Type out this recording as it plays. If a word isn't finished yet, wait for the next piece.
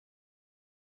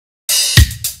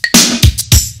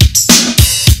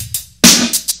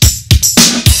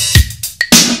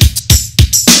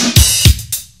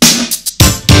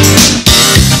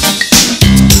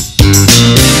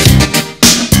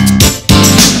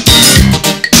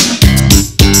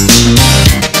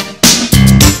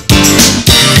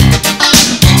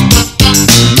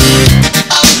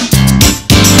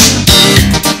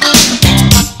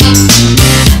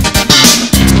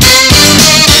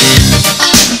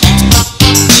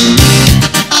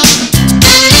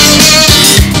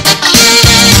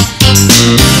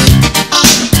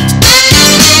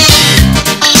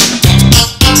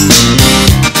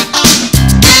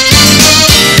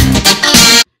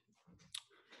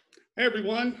Hey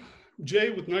everyone,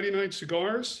 Jay with 99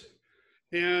 Cigars.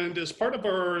 And as part of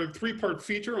our three-part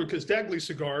feature on Casdagli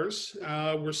Cigars,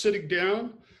 we're sitting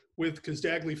down with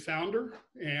Casdagli founder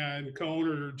and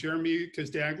co-owner Jeremy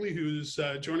Casdagli, who's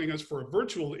joining us for a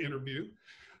virtual interview.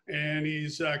 And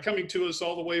he's coming to us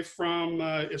all the way from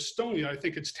Estonia. I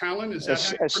think it's Tallinn. Is that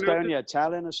how you pronounce it? Estonia,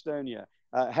 Tallinn,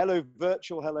 Estonia. Hello,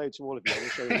 virtual hello to all of you. I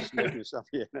wish I was just making this up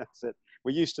here. That's it.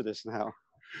 We're used to this now.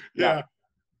 Yeah.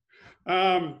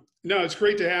 No, it's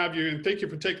great to have you, and thank you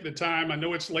for taking the time. I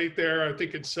know it's late there. I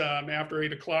think it's after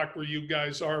 8 o'clock where you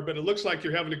guys are, but it looks like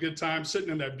you're having a good time sitting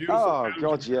in that beautiful Oh,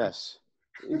 God, yes.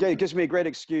 It gives me a great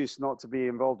excuse not to be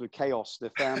involved with chaos, the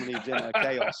family dinner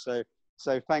chaos.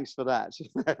 So thanks for that.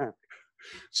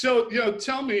 So,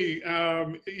 tell me,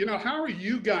 how are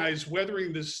you guys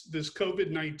weathering this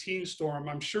COVID-19 storm?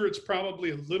 I'm sure it's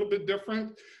probably a little bit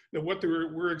different than what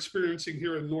we're experiencing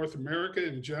here in North America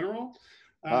in general.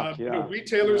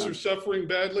 Retailers are suffering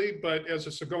badly, but as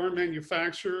a cigar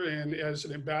manufacturer and as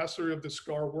an ambassador of the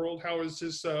cigar world, how is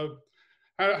this? What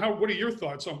are your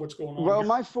thoughts on what's going on? Well, here?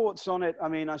 my thoughts on it, I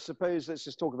mean, I suppose let's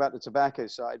just talk about the tobacco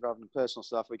side rather than personal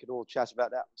stuff. We could all chat about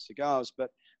that with cigars,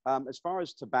 but as far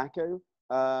as tobacco,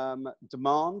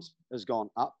 demand has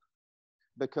gone up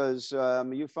because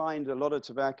you find a lot of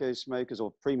tobacco smokers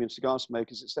or premium cigar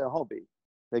smokers, it's their hobby.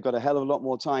 They've got a hell of a lot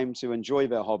more time to enjoy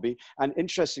their hobby. And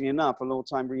interestingly enough, a lot of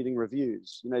time reading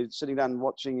reviews, sitting down and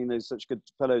watching, such good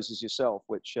fellows as yourself,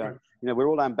 which, Right. We're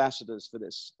all ambassadors for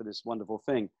this wonderful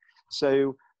thing.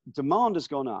 So demand has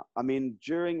gone up. I mean,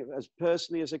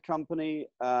 personally as a company,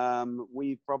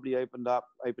 we've probably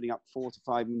opening up 4 to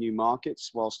 5 new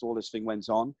markets whilst all this thing went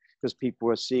on, because people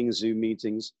were seeing Zoom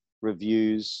meetings,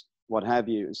 reviews, what have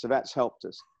you. And so that's helped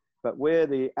us. But where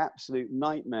the absolute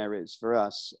nightmare is for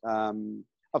us,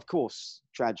 of course,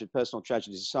 personal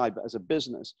tragedies aside, but as a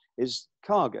business, is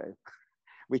cargo.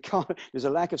 We can't, there's a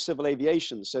lack of civil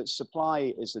aviation, so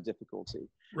supply is the difficulty.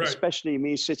 Right. Especially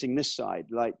me sitting this side,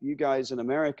 like you guys in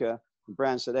America,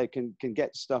 brands that they can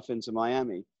get stuff into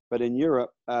Miami. But in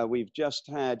Europe, we've just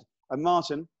had,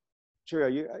 Martin, Trio, are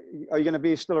you going to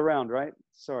be still around, right?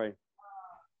 Sorry.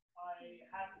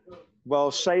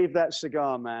 Well, save that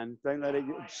cigar, man. Don't let it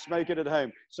smoke it at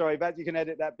home. Sorry, that you can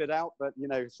edit that bit out, but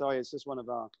sorry, it's just one of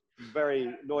our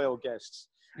very loyal guests.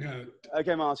 Yeah.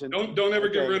 Okay, Martin. Don't ever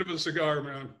get rid of a cigar,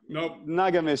 man. Nope.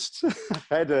 Nagamist.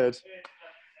 Headed.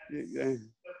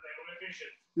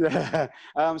 Yeah.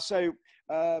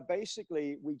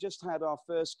 Basically, we just had our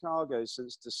first cargo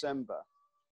since December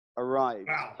arrived.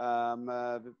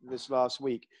 Wow. This last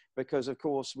week, because of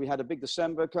course we had a big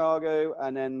December cargo,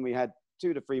 and then we had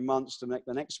 2 to 3 months to make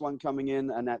the next one coming in,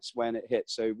 and that's when it hit.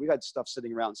 So we've had stuff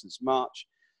sitting around since March,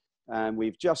 and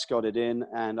we've just got it in.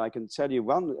 And I can tell you,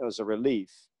 one, it was a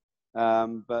relief.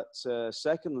 But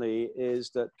secondly, is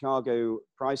that cargo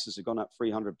prices have gone up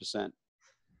 300%.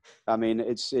 I mean,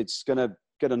 it's going to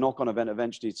get a knock-on event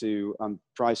eventually to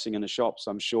pricing in the shops,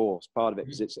 I'm sure, it's part of it,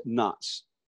 because it's nuts.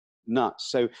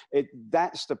 So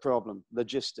that's the problem,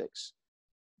 logistics.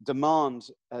 Demand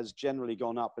has generally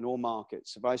gone up in all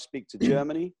markets. If I speak to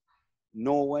Germany,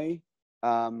 Norway,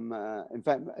 in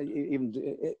fact, even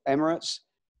Emirates,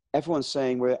 everyone's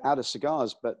saying we're out of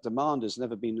cigars, but demand has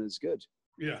never been as good.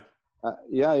 Yeah.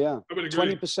 Yeah. I would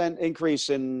agree. 20% increase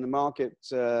in the market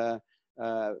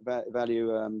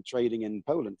value trading in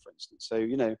Poland, for instance. So,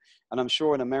 and I'm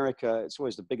sure in America, it's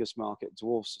always the biggest market,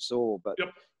 dwarfs us all. But,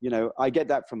 yep. I get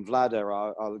that from Vlada,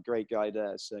 our great guy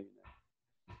there. So,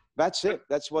 that's it.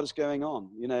 That's what's going on.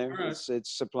 Right.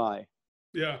 It's supply.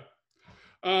 Yeah.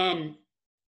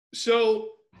 So,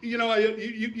 you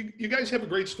guys have a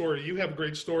great story. You have a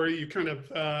great story. You kind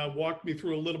of walked me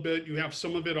through a little bit. You have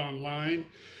some of it online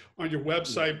on your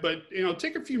website, but,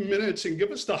 take a few minutes and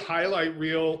give us the highlight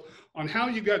reel on how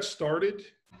you got started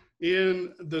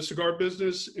in the cigar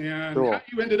business and Sure. how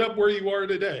you ended up where you are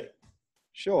today.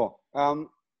 Sure.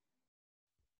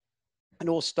 It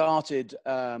all started,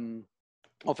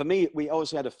 well, for me, we always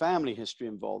had a family history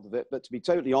involved with it, but to be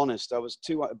totally honest, I was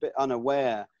a bit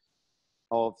unaware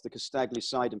of the Casdagli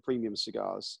side and premium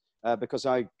cigars because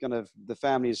the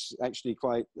family is actually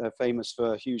quite famous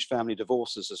for huge family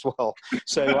divorces as well.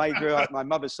 So I grew up, my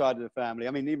mother's side of the family.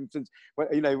 I mean, even since,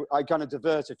 I kind of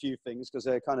divert a few things because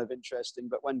they're kind of interesting,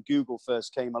 but when Google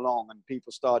first came along and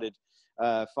people started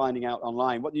finding out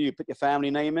online, what do you put your family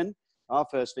name in? Our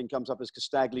first thing comes up as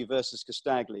Casdagli versus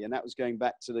Casdagli, and that was going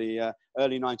back to the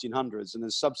early 1900s, and then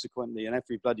subsequently in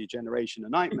every bloody generation, a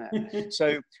nightmare.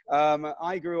 So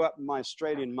I grew up with my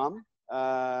Australian mum,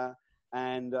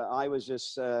 and I was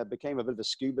just became a bit of a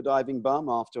scuba diving bum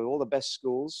after all the best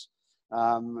schools.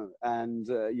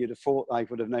 You'd have thought I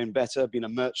would have known better, been a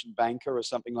merchant banker or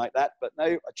something like that. But no,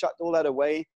 I chucked all that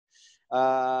away.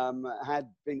 Had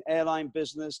been airline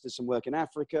business, did some work in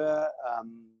Africa,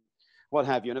 what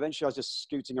have you. And eventually I was just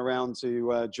scooting around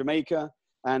to Jamaica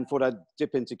and thought I'd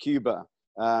dip into Cuba.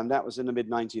 That was in the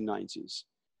mid-1990s.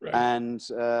 Right. And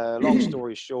long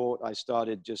story short, I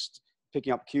started just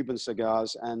picking up Cuban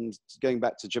cigars and going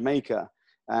back to Jamaica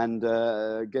and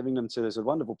giving them to this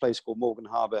wonderful place called Morgan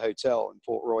Harbour Hotel in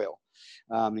Port Royal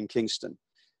in Kingston.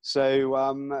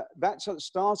 So that's what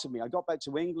started me. I got back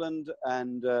to England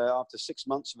and after 6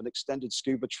 months of an extended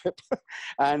scuba trip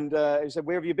and he said,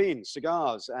 where have you been?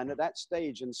 Cigars. And at that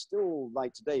stage, and still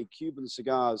like today, Cuban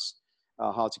cigars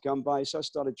are hard to come by. So I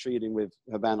started trading with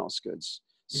Habanos goods.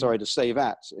 Sorry to say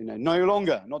that, you know, no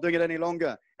longer, not doing it any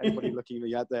longer. Anybody looking at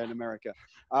me out there in America.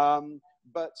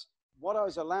 But what I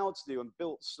was allowed to do and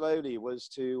built slowly was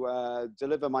to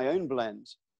deliver my own blend,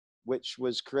 which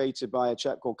was created by a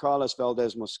chap called Carlos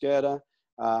Valdez Mosquera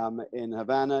in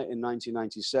Havana in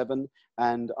 1997.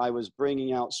 And I was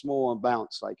bringing out small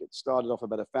amounts, like it started off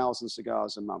about 1,000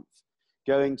 cigars a month,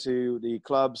 going to the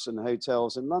clubs and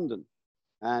hotels in London.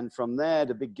 And from there,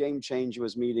 the big game changer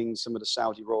was meeting some of the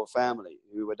Saudi royal family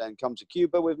who would then come to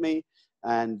Cuba with me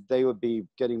and they would be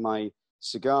getting my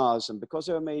cigars. And because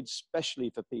they were made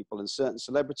specially for people and certain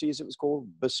celebrities, it was called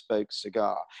Bespoke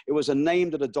Cigar. It was a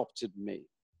name that adopted me.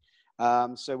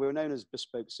 So we were known as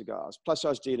Bespoke Cigars. Plus I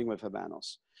was dealing with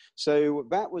Habanos. So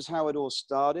that was how it all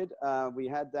started. We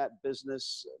had that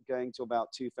business going to about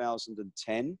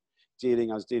 2010.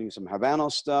 I was dealing some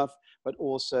Habanos stuff, but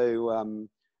also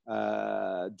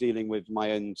dealing with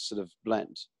my own sort of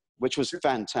blend, which was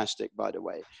fantastic, by the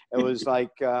way. It was like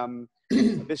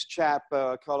this chap,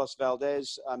 Carlos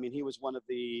Valdez. I mean, he was one of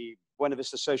the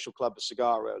social club of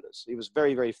cigar rollers. He was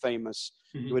very, very famous.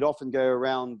 Mm-hmm. He would often go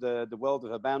around the world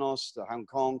of Habanos, to Hong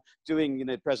Kong, doing, you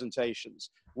know,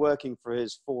 presentations, working for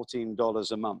his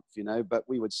 $14 a month, you know, but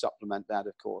we would supplement that,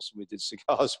 of course. We did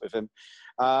cigars with him.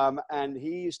 And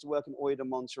he used to work in Oil de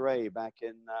Monterey back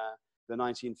in the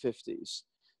 1950s.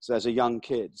 So as a young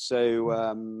kid, so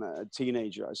a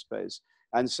teenager, I suppose.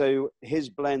 And so his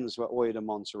blends were Oil de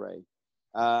Monterey.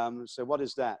 So what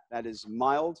is that? That is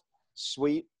mild,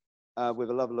 sweet,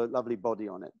 with a lovely body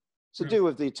on it. To do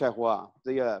with the terroir,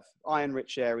 the earth,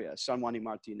 iron-rich area, San Juan y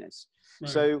Martinez.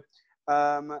 Right. So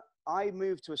I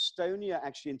moved to Estonia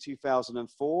actually in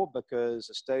 2004 because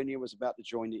Estonia was about to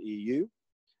join the EU.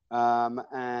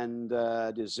 And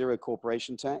there's zero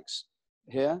corporation tax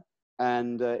here.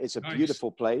 And it's a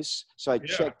beautiful place. So I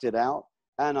checked it out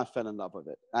and I fell in love with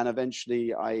it. And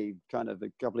eventually I kind of,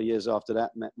 a couple of years after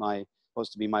that, met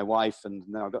supposed to be my wife, and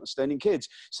now I've got Estonian kids.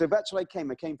 So that's what I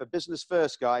came. I came for business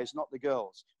first, guys, not the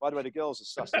girls. By the way, the girls are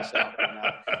sussed this out right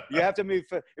now. You have to move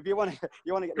for, if you want to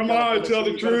get. Come on, tell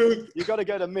the truth. You got to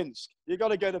go to Minsk. You got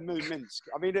to go to Minsk.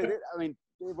 I mean, it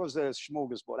was a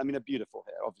smorgasbord. I mean, a beautiful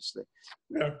here, obviously.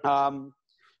 Yeah.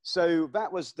 So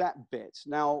that was that bit.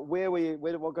 Now,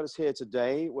 what got us here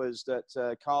today was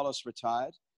that Carlos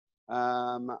retired. It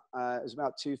was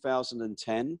about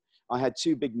 2010. I had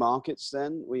two big markets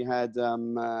then. We had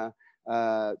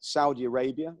Saudi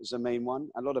Arabia as the main one,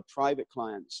 a lot of private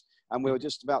clients. And we were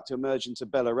just about to emerge into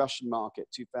Belarusian market,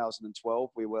 2012.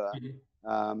 We were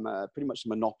pretty much a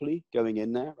monopoly going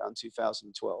in there around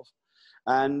 2012.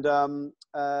 And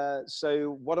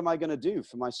so what am I going to do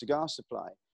for my cigar supply?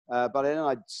 But then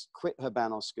I'd quit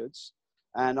Habanos goods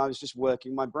and I was just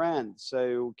working my brand.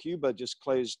 So Cuba just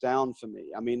closed down for me.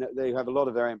 I mean, they have a lot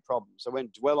of their own problems. I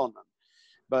won't dwell on them.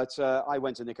 But I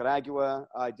went to Nicaragua.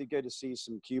 I did go to see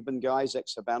some Cuban guys,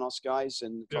 ex-Habanos guys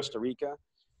in Costa Rica.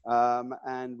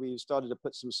 And we started to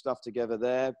put some stuff together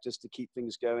there just to keep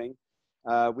things going.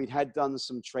 We had done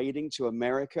some trading to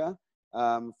America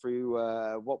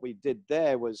through what we did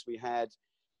there was we had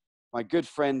my good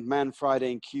friend Man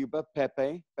Friday in Cuba,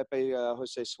 Pepe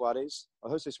Jose Suarez.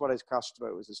 Jose Suarez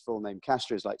Castro was his full name.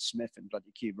 Castro is like Smith in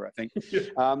bloody Cuba, I think.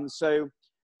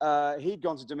 He'd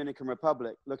gone to Dominican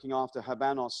Republic looking after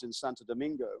Habanos in Santo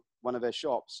Domingo, one of their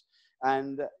shops.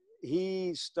 And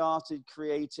he started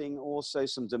creating also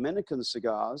some Dominican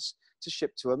cigars to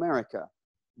ship to America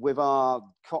with our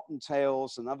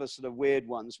cottontails and other sort of weird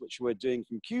ones, which we're doing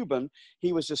from Cuban.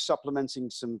 He was just supplementing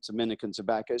some Dominican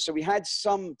tobacco. So we had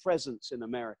some presence in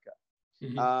America.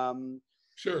 Mm-hmm.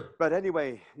 Sure. But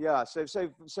anyway, yeah. So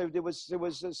there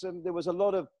was a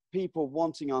lot of people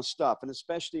wanting our stuff, and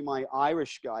especially my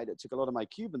Irish guy that took a lot of my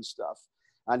Cuban stuff,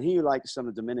 and he liked some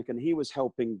of the Dominican. He was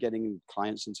helping getting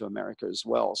clients into America as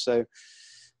well. So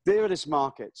there it is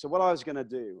market. So what I was going to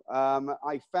do,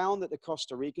 I found that the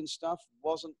Costa Rican stuff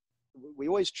wasn't. We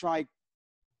always tried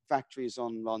factories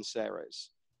on Lanceros,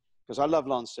 because I love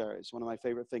Lanceros, one of my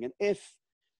favorite things. And if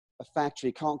a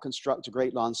factory can't construct a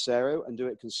great Lancero and do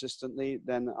it consistently,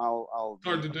 then I'll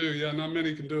Hard to do. Yeah, not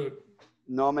many can do it.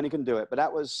 not many can do it. But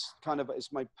that was kind of,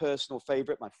 it's my personal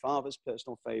favorite, my father's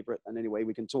personal favorite. And anyway,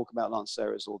 we can talk about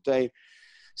Lanceros all day.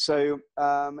 So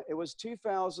it was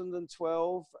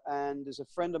 2012, and there's a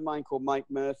friend of mine called Mike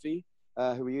Murphy,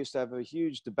 who we used to have a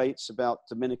huge debates about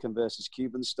Dominican versus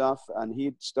Cuban stuff. And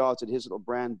he started his little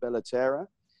brand, Bellatera,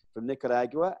 from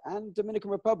Nicaragua and Dominican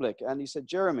Republic. And he said,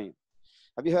 Jeremy,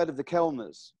 have you heard of the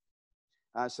Kellners?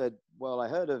 I said, well, I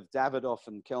heard of Davidoff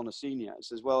and Kellner Sr. He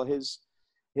says, well, his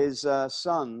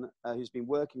son, who's been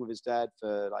working with his dad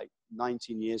for like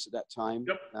 19 years at that time,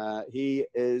 Yep. he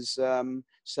is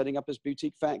setting up his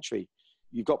boutique factory.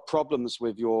 You've got problems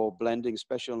with your blending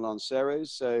special Lanceros,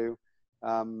 so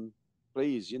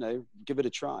please, you know, give it a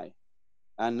try.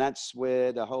 And that's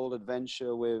where the whole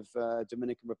adventure with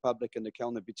Dominican Republic and the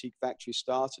Kellner Boutique Factory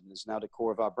started, and is now the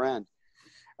core of our brand.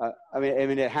 I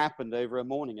mean, it happened over a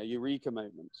morning, a eureka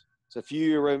moment. So a few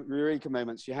eureka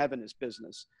moments you have in this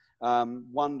business.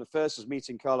 The first was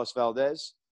meeting Carlos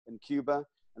Valdez in Cuba,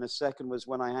 and the second was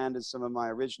when I handed some of my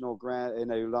original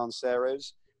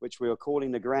Lanceros, which we were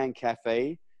calling the Grand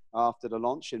Cafe after the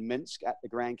launch in Minsk, at the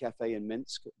Grand Cafe in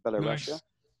Minsk, Belarus. Nice.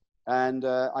 And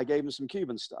I gave him some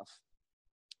Cuban stuff.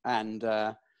 And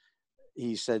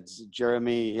he said,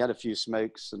 Jeremy, he had a few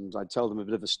smokes, and I told him a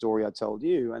bit of a story I told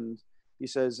you. And he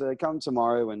says, come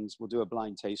tomorrow and we'll do a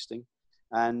blind tasting.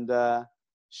 And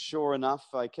sure enough,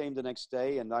 I came the next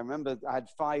day, and I remember I had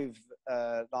 5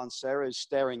 Lanceros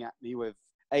staring at me with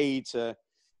A to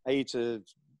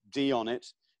D on it,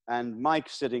 and Mike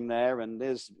sitting there, and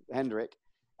there's Hendrik.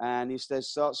 And he says,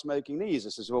 start smoking these. I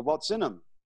says, well, what's in them?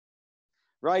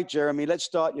 Right, Jeremy, let's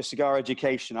start your cigar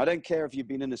education. I don't care if you've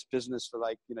been in this business for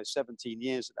 17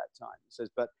 years at that time. He says,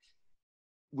 but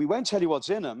we won't tell you what's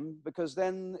in them, because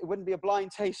then it wouldn't be a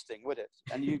blind tasting, would it?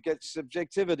 And you'd get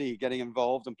subjectivity getting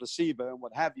involved, and placebo and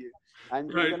what have you.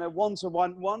 And Right. you're going to want to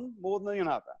want one more than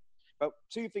another. But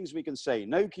 2 things we can say: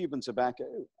 no Cuban tobacco,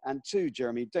 and 2,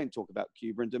 Jeremy, don't talk about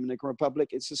Cuba and Dominican Republic.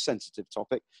 It's a sensitive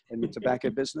topic in the tobacco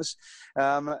business.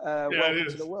 Welcome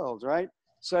to the world, right?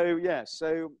 So yeah,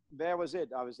 so there was it.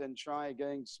 I was then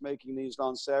smoking these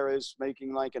Lanceros,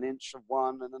 smoking like an inch of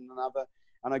one and then another.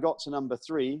 And I got to number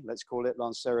 3, let's call it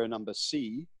Lancero number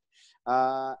C.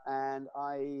 And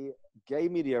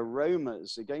gave me the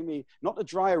aromas. It gave me not the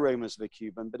dry aromas of a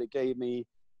Cuban, but it gave me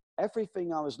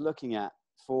everything I was looking at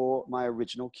for my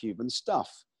original Cuban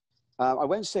stuff. I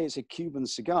won't say it's a Cuban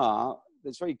cigar.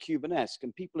 It's very Cubanesque,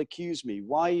 and people accuse me,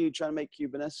 why are you trying to make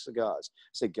Cubanesque cigars? I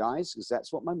say, guys, because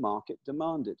that's what my market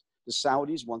demanded. The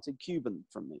Saudis wanted Cuban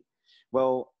from me.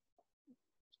 Well,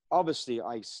 obviously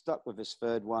I stuck with this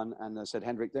 3rd one, and I said,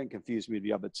 Hendrik, don't confuse me with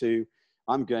the other 2.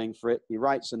 I'm going for it. He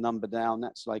writes a number down.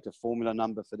 That's like a formula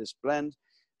number for this blend.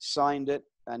 Signed it,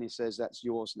 and he says, that's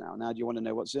yours now. Now, do you want to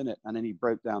know what's in it? And then he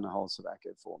broke down the whole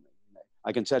tobacco for me.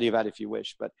 I can tell you that if you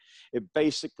wish, but it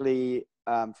basically,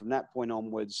 from that point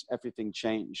onwards, everything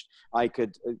changed. I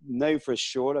could know for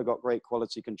sure I got great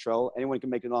quality control. Anyone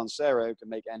can make a Lancero, can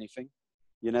make anything,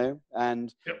 you know,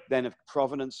 and then a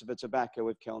provenance of a tobacco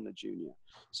with Kellner Jr.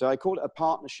 So I call it a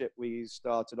partnership we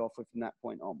started off with from that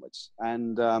point onwards.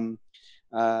 And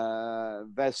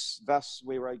thus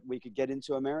we could get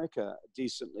into America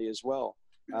decently as well.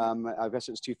 I guess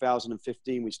it was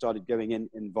 2015 we started going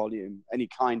in volume, any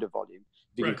kind of volume.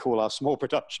 If you can call our small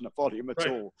production a volume at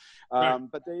all.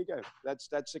 But there you go.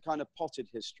 That's a kind of potted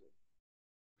history.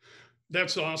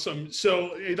 That's awesome.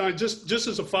 So, just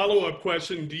as a follow-up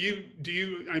question,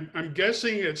 I'm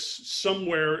guessing it's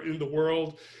somewhere in the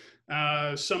world,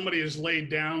 somebody has laid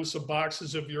down some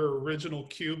boxes of your original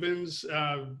Cubans.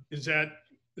 Is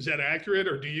that accurate,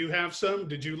 or do you have some?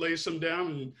 Did you lay some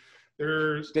down? And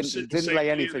didn't lay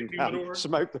anything down.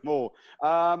 Smoked them all.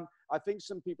 I think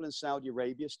some people in Saudi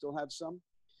Arabia still have some.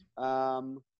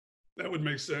 That would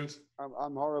make sense.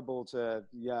 I'm horrible to,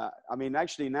 yeah. I mean,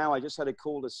 actually now I just had a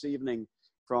call this evening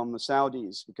from the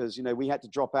Saudis, because, you know, we had to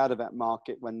drop out of that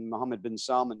market when Mohammed bin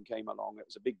Salman came along. It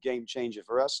was a big game changer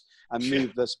for us, and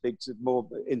moved us more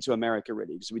into America,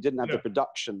 really, because we didn't have the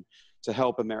production to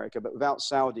help America. But without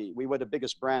Saudi, we were the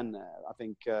biggest brand there, I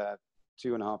think,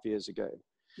 2.5 years ago.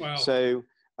 Wow. So,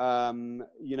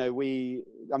 you know,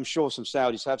 I'm sure some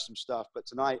Saudis have some stuff, but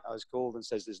tonight I was called and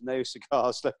says there's no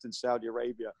cigars left in Saudi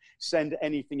Arabia. Send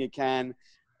anything you can.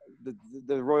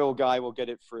 The royal guy will get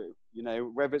it through, you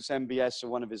know, whether it's MBS or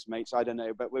one of his mates, I don't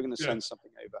know, but we're going to send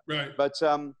something over. Right. But,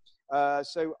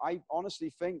 so I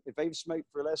honestly think if they've smoked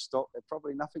for less stock, there's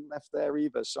probably nothing left there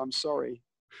either. So I'm sorry.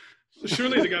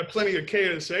 Surely they got plenty of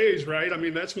KSAs, right? I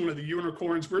mean, that's one of the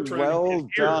unicorns we're trying to Well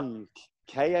get here. done.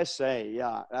 KSA,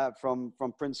 yeah, from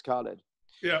Prince Khalid.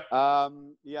 Yeah.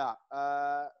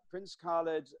 Prince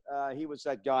Khalid, he was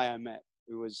that guy I met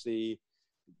who was the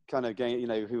kind of game,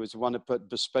 who was the one that put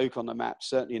Bespoke on the map,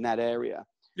 certainly in that area.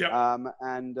 Yeah.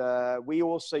 We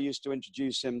also used to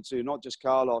introduce him to not just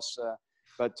Carlos,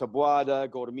 but Taboada,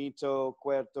 Gormito,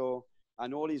 Cuerto,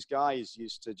 and all these guys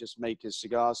used to just make his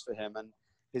cigars for him. And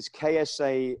his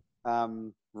KSA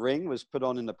ring was put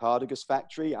on in the Partagas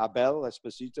factory. Abel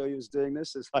Esposito, he was doing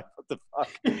this. It's like, what the fuck?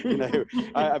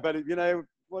 But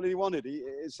what he wanted.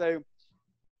 So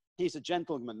he's a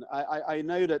gentleman. I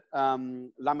know that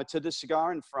La Matilda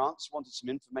Cigar in France wanted some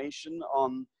information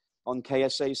on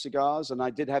KSA cigars, and I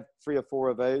did have 3 or 4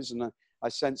 of those, and I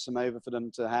sent some over for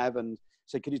them to have, and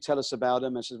said, could you tell us about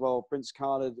him? I said, well, Prince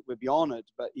Khalid would be honored,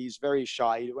 but he's very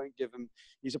shy. He won't give him,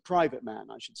 he's a private man,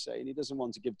 I should say, and he doesn't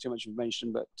want to give too much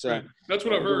information, but right. That's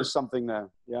what I've heard. There was something there.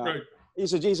 Yeah. Right.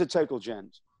 He's a total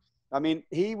gent. I mean,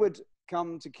 he would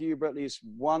come to Cuba at least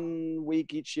 1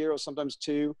 week each year, or sometimes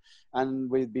 2, and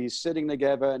we'd be sitting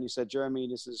together, and he said, Jeremy,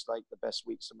 this is like the best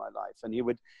weeks of my life. And he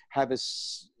would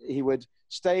he would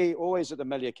stay always at the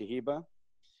Melia Cahiba.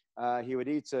 He would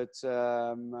eat at,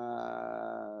 what's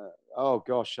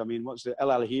the El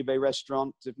Aljibe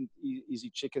restaurant, easy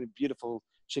chicken, beautiful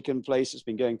chicken place. It's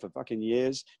been going for fucking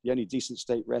years. The only decent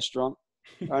state restaurant.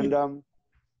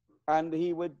 And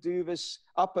he would do this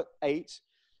up at 8.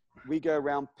 We go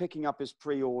around picking up his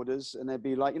pre-orders, and there'd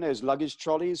be like, his luggage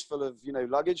trolleys full of,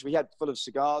 luggage. We had full of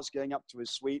cigars going up to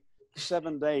his suite,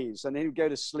 7 days. And then he'd go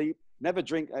to sleep, never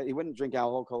drink. He wouldn't drink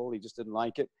alcohol. He just didn't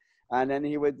like it. And then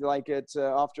he would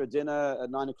after a dinner at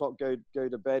 9 o'clock, go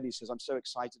to bed. He says, I'm so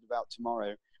excited about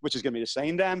tomorrow, which is going to be the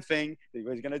same damn thing that he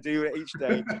was going to do each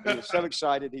day. He was so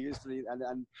excited. He used to,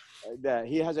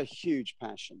 he has a huge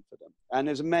passion for them. And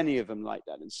there's many of them like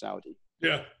that in Saudi.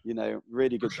 Yeah.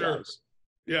 Really good guys.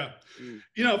 Yeah.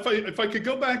 If I could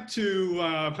go back to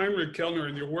Heinrich Kellner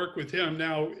and your work with him.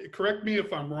 Now, correct me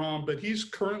if I'm wrong, but he's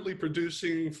currently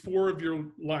producing 4 of your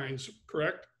lines,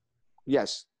 correct?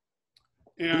 Yes.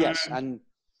 And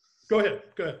go ahead.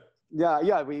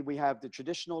 Yeah. We have the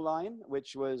traditional line,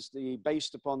 which was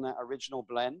based upon that original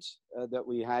blend that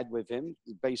we had with him,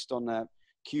 based on that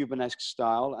Cuban-esque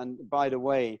style. And by the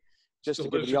way, just to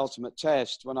give you the ultimate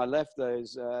test, when I left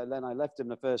those, then I left him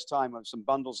the first time with some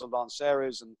bundles of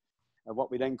Lanceros and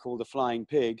what we then call the Flying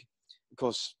Pig. Of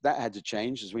course, that had to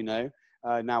change, as we know.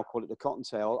 Now call it the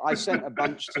Cottontail. I sent a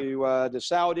bunch to the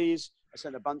Saudis. I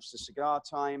sent a bunch to Cigar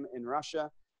Time in Russia.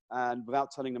 And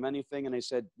without telling them anything, and they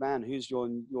said, man, who's your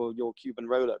Cuban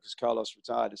roller? Because Carlos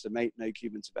retired. I said, mate, no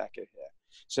Cuban tobacco here.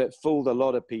 So it fooled a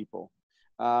lot of people.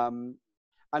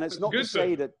 And it's not to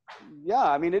say that,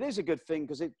 it is a good thing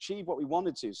because it achieved what we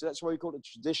wanted to. So that's why we call it a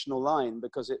traditional line,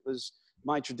 because it was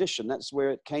my tradition. That's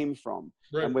where it came from.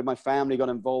 Right. And when my family got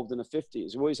involved in the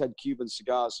 50s, we always had Cuban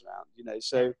cigars around,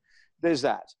 so there's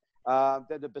that.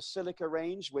 The Basilica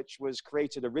range, which was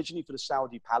created originally for the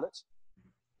Saudi palate.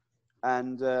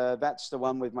 And that's the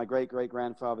one with my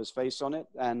great-great-grandfather's face on it.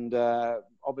 And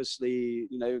obviously,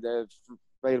 they're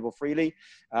available freely.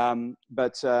 So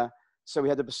we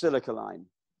had the Basilica line.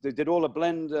 They did all the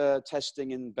blend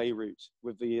testing in Beirut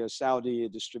with the Saudi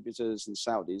distributors and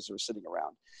Saudis who were sitting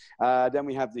around. Then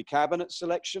we have the cabinet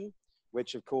selection,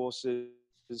 which, of course,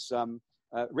 is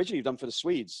originally done for the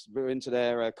Swedes. We're into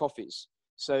their coffees.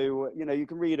 So, you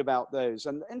can read about those.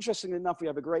 And interestingly enough, we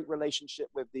have a great relationship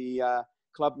with the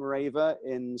Club Morava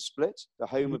in Split, the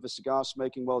home of the Cigar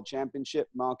Smoking World Championship.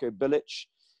 Marko Bilic,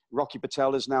 Rocky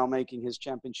Patel is now making his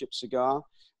championship cigar,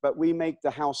 but we make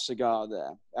the house cigar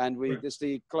there, and there's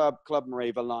the Club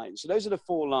Morava line. So those are the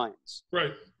 4 lines.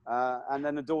 Right. And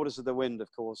then the Daughters of the Wind,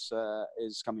 of course,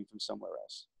 is coming from somewhere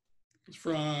else. It's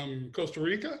from Costa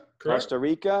Rica, correct? Costa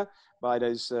Rica, by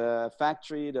those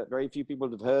factory that very few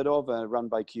people have heard of, run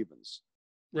by Cubans.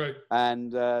 Right.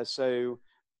 And so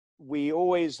we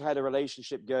always had a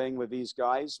relationship going with these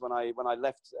guys. When I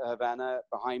left Havana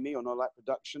behind me on all that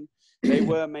production, they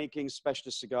were making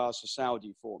specialist cigars for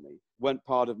Saudi for me. Weren't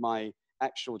part of my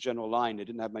actual general line. They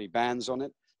didn't have many bands on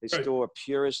it. They still were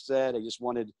purists there. They just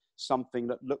wanted something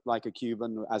that looked like a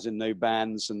Cuban, as in no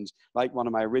bands, and like one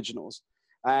of my originals.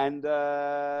 And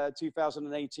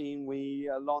 2018, we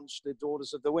launched the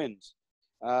Daughters of the Wind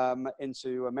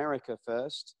into America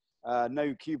first.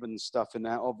 No Cuban stuff in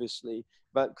there, obviously,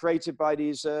 but created by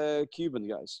these Cuban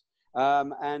guys.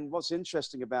 And what's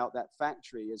interesting about that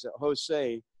factory is that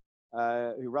Jose,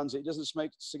 who runs it, he doesn't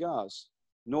smoke cigars,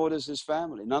 nor does his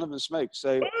family. None of them smoke.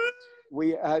 So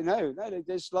we they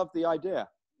just love the idea.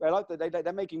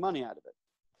 They're making money out of it.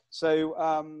 So,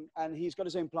 and he's got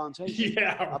his own plantation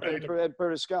up in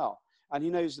Puriscal, and he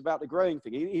knows about the growing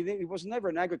thing. He was never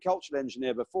an agricultural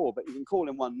engineer before, but you can call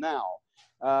him one now.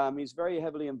 He's very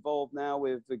heavily involved now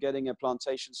with getting a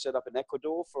plantation set up in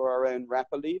Ecuador for our own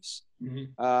wrapper leaves.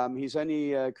 Mm-hmm. He's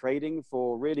only creating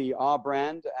for really our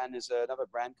brand, and there's another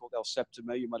brand called El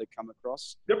Septimo you might have come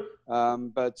across. Yep.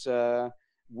 But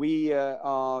we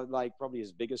are like probably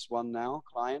his biggest one now,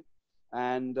 client.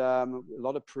 And a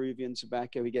lot of Peruvian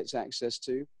tobacco he gets access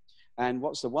to. And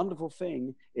what's the wonderful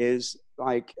thing is,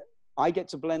 like, I get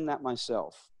to blend that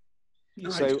myself.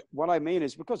 Nice. So what I mean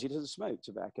is, because he doesn't smoke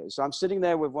tobacco. So I'm sitting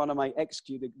there with one of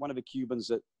the Cubans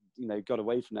that, you know, got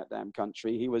away from that damn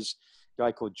country. He was a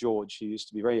guy called George, who used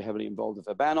to be very heavily involved with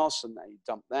Habanos, and they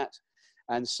dumped that.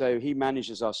 And so he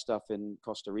manages our stuff in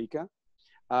Costa Rica.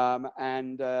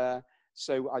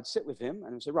 So I'd sit with him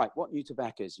and I'd say, right, what new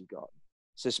tobaccos you got?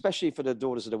 So especially for the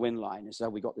Daughters of the Wind line, is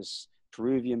that we got this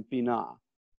Peruvian Pinar.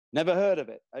 Never heard of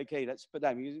it. Okay, let's put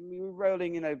that. We were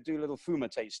rolling, you know, do a little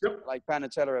fuma tasting, like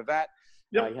Panatella of that.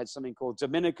 I had something called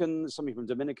something from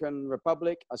Dominican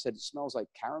Republic. I said, it smells like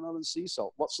caramel and sea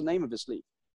salt. What's the name of this leaf?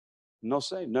 No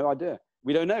say, no idea.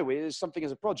 We don't know. It's something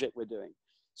as a project we're doing.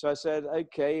 So I said,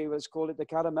 okay, let's call it the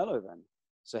Caramello then.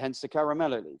 So hence the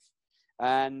Caramello leaf.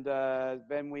 And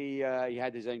then he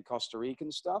had his own Costa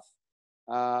Rican stuff.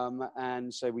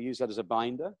 And so we use that as a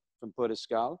binder from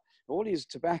Puriscal. All these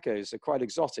tobaccos are quite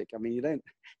exotic. I mean,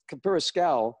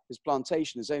 Puriscal, his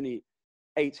plantation is only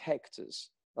 8 hectares,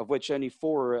 of which only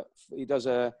 4, he does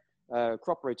a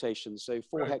crop rotation, so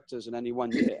 4 hectares in only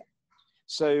 1 year.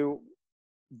 So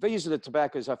these are the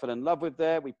tobaccos I fell in love with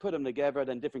there. We put them together,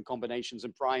 then different combinations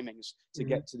and primings to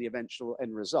get to the eventual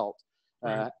end result.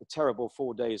 A terrible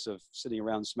 4 days of sitting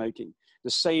around smoking.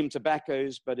 The same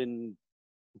tobaccos, but in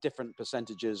different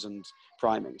percentages and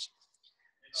primings.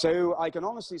 So I can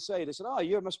honestly say, they said, oh,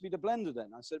 you must be the blender then.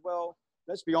 I said, well,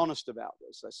 let's be honest about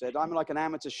this. I said, I'm like an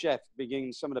amateur chef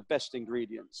beginning some of the best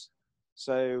ingredients.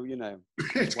 So, you know.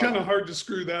 It's kind of hard to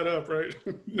screw that up, right?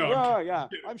 No. Yeah,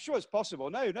 I'm sure it's possible.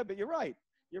 No, but you're right.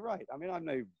 You're right. I mean,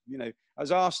 I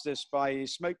was asked this by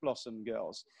Smoke Blossom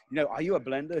girls. You know, are you a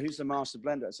blender? Who's the master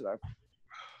blender? I said, oh,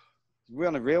 we're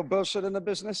on a real bullshit in the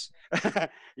business.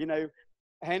 You know,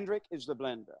 Hendrik is the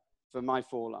blender for my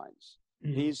 4 lines.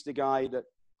 Mm-hmm. He's the guy that,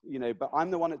 you know, but I'm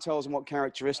the one that tells them what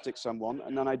characteristics I want.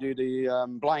 And then I do the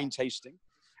blind tasting,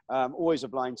 always a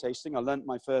blind tasting. I learned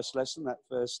my first lesson that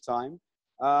first time.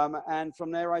 And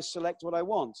from there, I select what I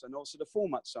want and also the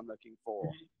formats I'm looking for.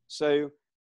 Mm-hmm. So,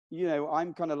 you know,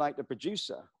 I'm kind of like the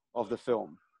producer of the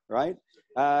film, right?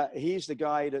 He's the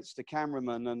guy that's the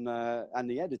cameraman and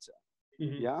the editor.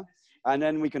 Mm-hmm. Yeah. And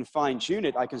then we can fine tune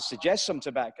it. I can suggest some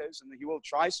tobaccos and he will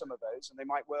try some of those and they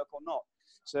might work or not.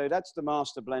 So that's the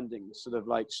master blending sort of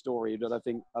like story that I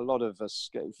think a lot of us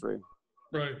go through.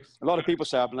 Right. A lot of people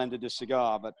say I blended this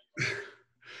cigar, but.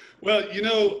 Well, you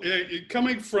know,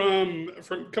 coming from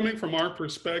our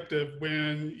perspective,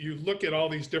 when you look at all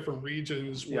these different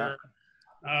regions where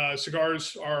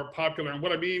cigars are popular, and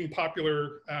what I mean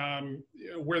popular,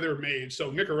 where they're made.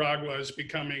 So Nicaragua is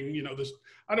becoming, you know, this,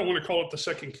 I don't want to call it the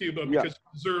second Cuba because it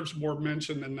deserves more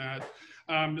mention than that.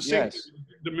 The same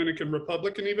Dominican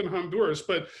Republic and even Honduras,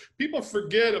 but people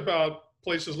forget about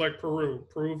places like Peru,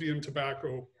 Peruvian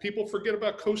tobacco. People forget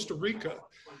about Costa Rica.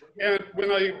 And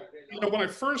when I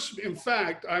first, in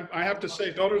fact, I have to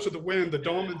say, Daughters of the Wind, the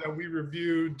Dolman that we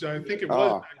reviewed, I think it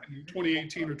was back in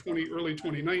 2018 or early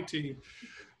 2019,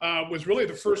 was really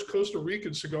the first Costa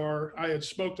Rican cigar I had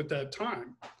smoked at that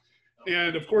time.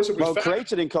 And of course it was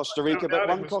created in Costa Rica, but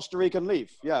one Costa Rican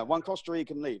leaf. Yeah, one Costa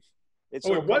Rican leaf. It's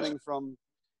all coming from,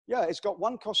 it's got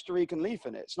one Costa Rican leaf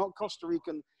in it. It's not Costa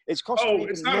Rican, it's Costa Rican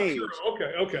it's not made.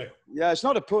 Okay. Yeah, it's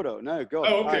not a puro, no, God.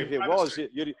 Oh, okay. If it was,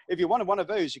 if you wanted one of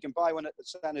those, you can buy one at the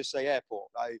San Jose airport.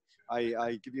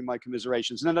 I give you my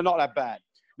commiserations. No, they're not that bad.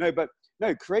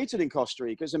 No, created in Costa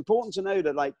Rica. It's important to know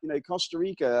that, like, you know, Costa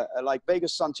Rica, like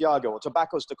Vegas Santiago or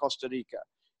Tobaccos de Costa Rica,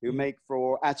 who make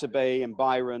for Atabey and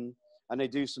Byron, and they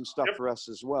do some stuff for us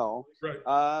as well.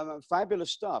 Right.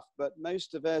 Fabulous stuff. But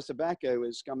most of their tobacco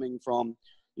is coming from,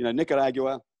 you know,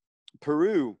 Nicaragua,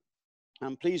 Peru.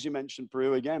 I'm pleased you mentioned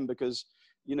Peru again because,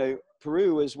 you know,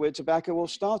 Peru is where tobacco all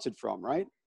started from, right?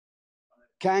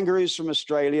 Kangaroos from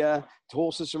Australia,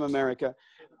 horses from America.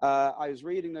 I was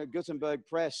reading the Gutenberg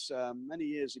Press many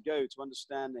years ago to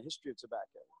understand the history of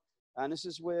tobacco. And this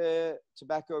is where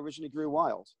tobacco originally grew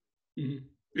wild. Mm-hmm.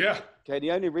 Yeah. Okay.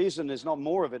 The only reason there's not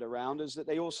more of it around is that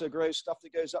they also grow stuff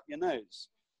that goes up your nose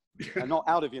and not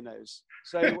out of your nose.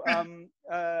 So,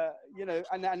 you know,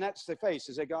 and that's the face.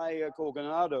 There's a guy called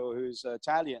Gennaro who's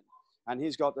Italian, and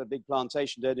he's got a big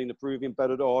plantation there doing the Peruvian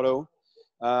Perodoro.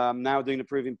 Now doing the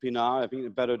Peruvian Pinar. I think the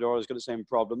Berador has got the same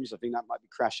problems. I think that might be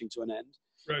crashing to an end.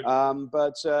 Right.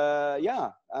 Yeah,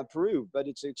 Peru, but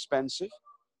it's expensive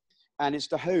and it's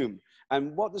the home.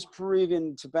 And what does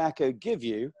Peruvian tobacco give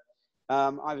you?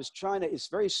 I was trying to, it's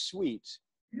very sweet.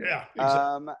 Yeah,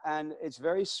 exactly. And it's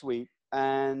very sweet.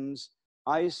 And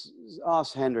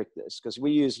asked Hendrik this because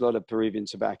we use a lot of Peruvian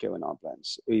tobacco in our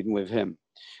blends, even with him.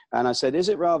 And I said, is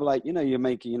it rather like, you're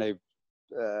making, if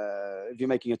you're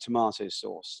making a tomato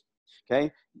sauce,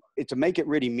 okay? To make it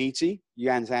really meaty, you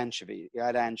add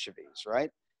anchovies, right?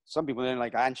 Some people don't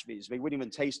like anchovies. They wouldn't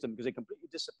even taste them because they completely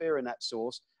disappear in that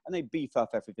sauce and they beef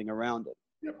up everything around it.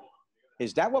 Yep.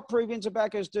 Is that what Peruvian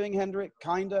tobacco is doing, Hendrik?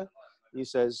 Kinda. He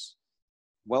says,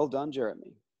 well done,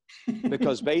 Jeremy.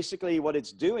 Because basically what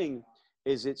it's doing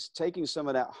is it's taking some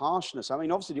of that harshness. I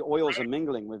mean, obviously the oils are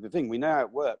mingling with the thing. We know how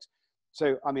it works.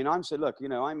 So, I mean, I'm saying, look,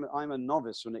 I'm a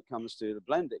novice when it comes to the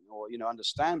blending or,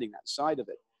 understanding that side of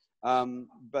it.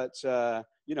 But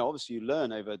obviously you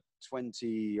learn over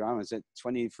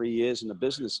 23 years in the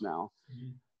business now.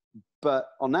 Mm-hmm. But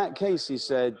on that case, he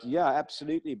said, yeah,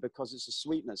 absolutely, because it's a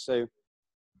sweetness. So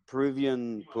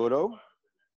Peruvian puro,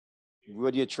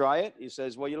 would you try it? He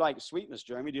says, well, you like sweetness,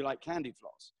 Jeremy. Do you like candy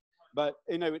floss? But,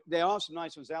 there are some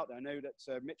nice ones out there. I know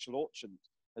that Mitchell Orchard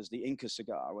has the Inca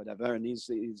cigar or whatever, and he's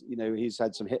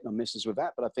had some hit and misses with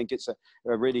that. But I think it's a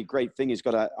really great thing. He's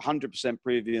got 100%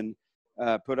 Peruvian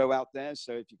puro out there.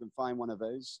 So if you can find one of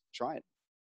those, try it.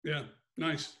 Yeah,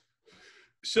 nice.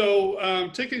 So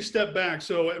taking a step back,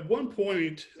 so at one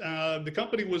point, the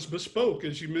company was Bespoke,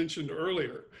 as you mentioned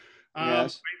earlier.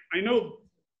 Yes. I know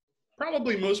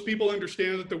probably most people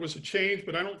understand that there was a change,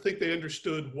 but I don't think they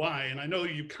understood why. And I know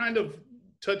you kind of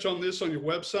touch on this on your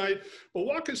website, but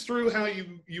walk us through how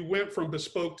you went from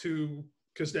Bespoke to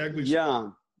Casdagli. Yeah.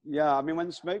 I mean, when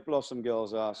the Smoke Blossom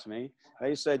girls asked me,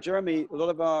 they said, Jeremy, a lot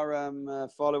of our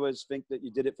followers think that you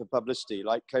did it for publicity,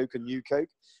 like Coke and New Coke.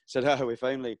 I said, oh, if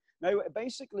only. No,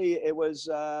 basically it was,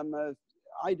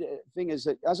 thing is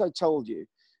that, as I told you,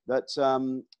 that,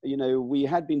 we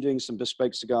had been doing some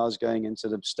bespoke cigars going into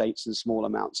the States in small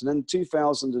amounts. And in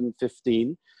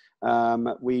 2015,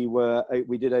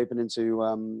 we did open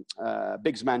into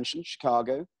Big's Mansion,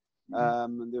 Chicago. There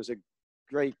was a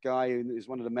great guy who is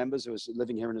one of the members who was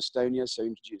living here in Estonia, so he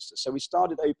introduced us. So we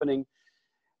started opening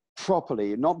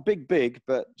properly, not big,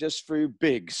 but just through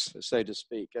Biggs, so to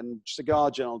speak. And Cigar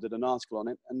Journal did an article on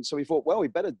it. And so we thought, well, we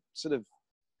better sort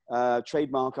of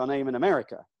trademark our name in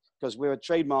America, because we were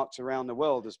trademarked around the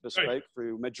world as Bespoke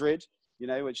through Madrid,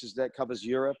 which is that covers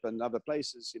Europe and other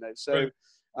places, So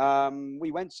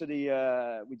we went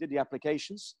to we did the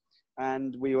applications,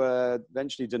 and we were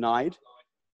eventually denied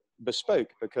Bespoke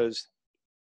because,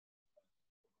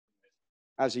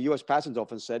 as the US Patent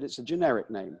Office said, it's a generic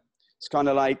name. It's kind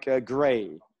of like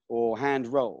gray or hand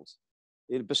rolled.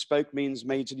 Bespoke means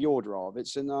made to the order of.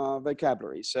 It's in our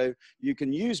vocabulary. So you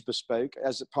can use Bespoke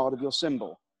as a part of your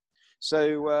symbol.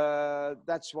 So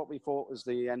that's what we thought was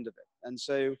the end of it. And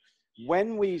so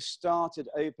when we started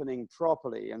opening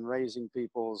properly and raising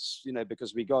people's,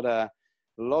 because we got a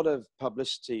lot of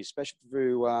publicity, especially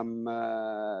through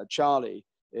Charlie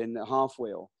in Half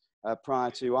Wheel, prior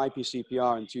to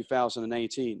IPCPR in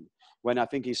 2018, when I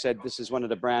think he said this is one of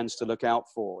the brands to look out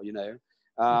for,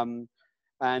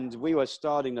 and we were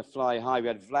starting to fly high. We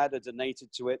had Vlad had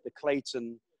donated to it. The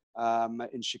Clayton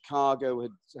in Chicago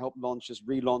had helped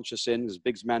relaunch us in, because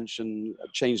Big's Mansion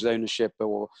changed ownership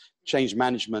or changed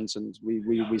management, and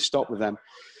we stopped with them.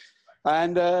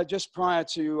 And just prior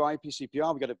to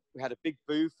IPCPR, we had a big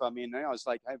booth. I mean, I was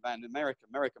like, hey man,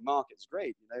 America market's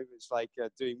great. It's like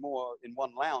doing more in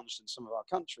one lounge than some of our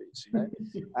countries,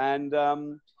 And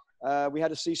we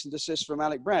had a cease and desist from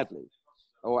Alec Bradley,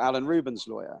 or Alan Rubin's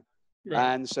lawyer.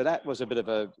 Right. And so that was a bit of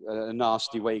a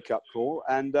nasty wake-up call.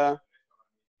 And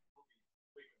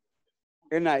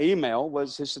in that email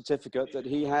was his certificate that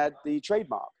he had the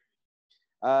trademark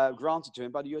granted to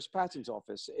him by the US Patent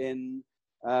Office in,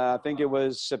 I think it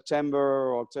was September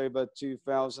or October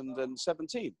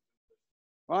 2017.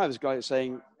 Well, I was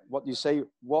saying, what do you say?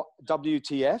 What,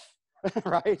 WTF?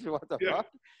 Right? What the fuck?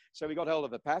 So we got hold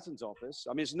of the patent office.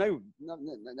 I mean, it's no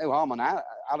harm on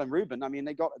Alan Rubin. I mean,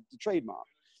 they got the trademark.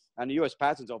 And the US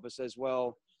Patent Office says,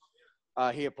 well,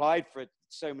 he applied for it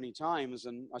so many times.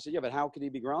 And I said, yeah, but how could he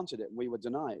be granted it? And we were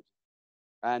denied.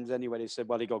 And anyway, they said,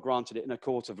 well, he got granted it in a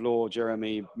court of law,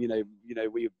 Jeremy.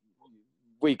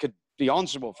 We could be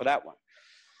answerable for that one.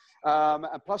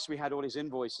 And plus, we had all these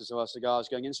invoices of our cigars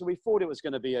going in. So we thought it was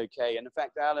going to be okay. And in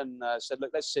fact, Alan said,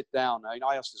 look, let's sit down.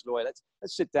 I asked his lawyer, let's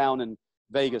sit down in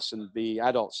Vegas and be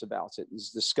adults about it and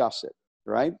discuss it,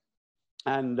 right?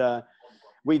 And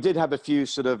we did have a few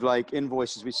sort of like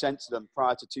invoices we sent to them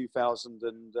prior to 2000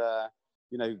 and,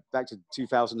 you know, back to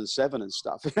 2007 and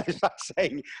stuff. It's like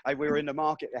saying we were in the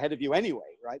market ahead of you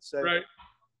anyway, right? So, Right.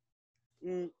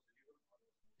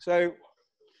 So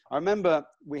I remember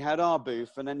we had our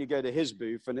booth, and then you go to his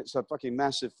booth, and it's a fucking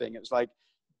massive thing. It's like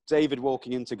David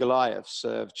walking into Goliath's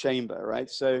chamber, right?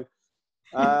 So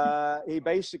he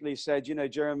basically said, you know,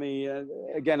 Jeremy,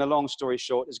 again, a long story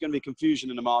short, there's going to be confusion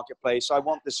in the marketplace. I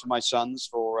want this for my sons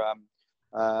for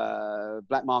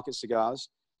black market cigars.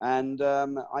 And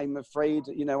I'm afraid,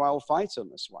 you know, I'll fight on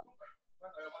this one.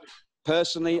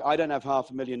 Personally, I don't have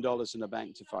 $500,000 in the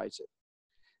bank to fight it,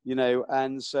 you know,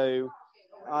 and so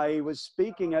I was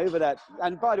speaking over that.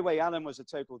 And by the way, Alan was a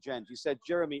total gent. He said,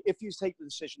 Jeremy, if you take the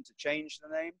decision to change the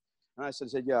name, and I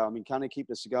said, yeah, I mean, can I keep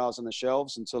the cigars on the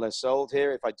shelves until they're sold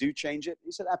here if I do change it?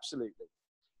 He said, absolutely.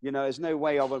 You know, there's no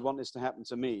way I would want this to happen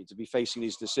to me, to be facing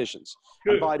these decisions.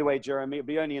 Good. And by the way, Jeremy, it'd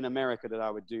be only in America that I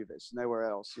would do this, nowhere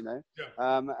else, you know.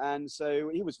 Yeah. And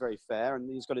so he was very fair, and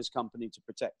he's got his company to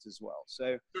protect as well.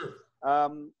 So sure.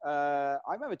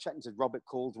 I remember chatting to Robert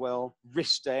Caldwell,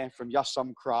 Rister from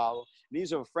Yassam Kral, and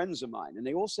these are friends of mine. And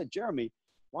they all said, Jeremy,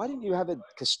 why didn't you have a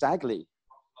Casdagli?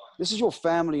 This is your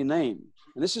family name,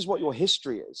 and this is what your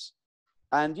history is.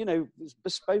 And, you know,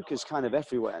 Bespoke is kind of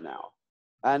everywhere now.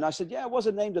 And I said, yeah, it was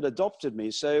a name that adopted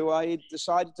me. So I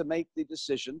decided to make the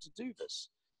decision to do this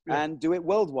and do it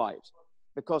worldwide.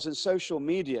 Because in social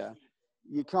media,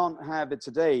 you can't have it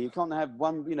today. You can't have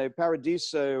one, you know,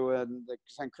 Paradiso and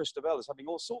San Cristobal is having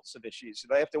all sorts of issues.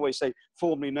 They have to always say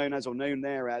formerly known as or known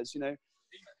there as, you know.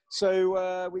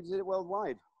 So we did it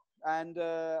worldwide. And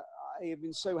I have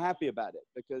been so happy about it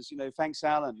because, you know, thanks,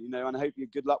 Alan, you know, and I hope you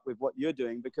good luck with what you're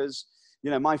doing because, you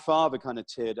know, my father kind of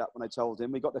teared up when I told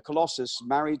him we got the Colossus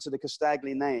married to the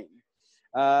Casdagli name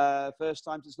first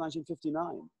time since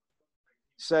 1959.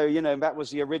 So, you know, that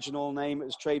was the original name it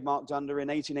was trademarked under in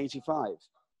 1885.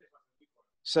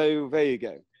 So there you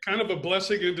go. Kind of a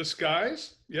blessing in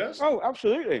disguise. Yes. Oh,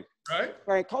 absolutely. Right.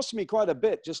 It cost me quite a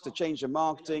bit just to change the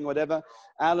marketing, whatever.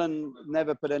 Alan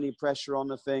never put any pressure on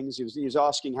the things. He was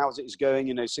asking how's it going,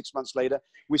 you know, 6 months later.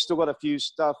 We still got a few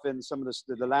stuff in some of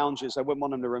the lounges. I wouldn't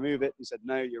want him to remove it. He said,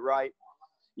 no, you're right.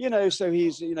 You know, so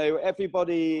he's, you know,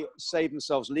 everybody saved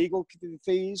themselves legal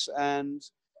fees and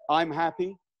I'm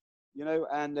happy, you know,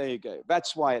 and there you go.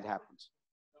 That's why it happened.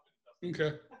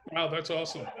 Okay. Wow, that's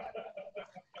awesome.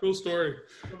 Cool story.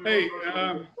 Hey,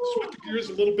 switch gears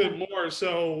a little bit more.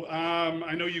 So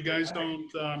I know you guys don't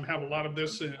have a lot of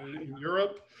this in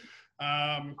Europe,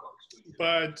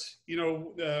 but you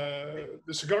know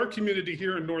the cigar community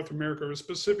here in North America, or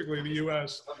specifically the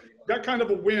U.S., got kind of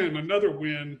another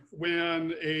win,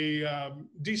 when a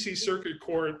D.C. Circuit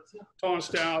Court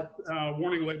tossed out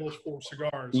warning labels for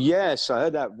cigars. Yes, I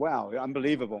heard that. Wow,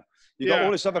 unbelievable. You got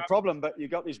all this other problem, but you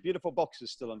got these beautiful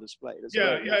boxes still on display. That's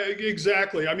great. Yeah,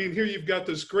 exactly. I mean, here you've got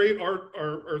this great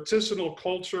artisanal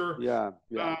culture,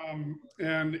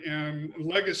 and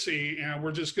legacy, and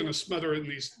we're just going to smother it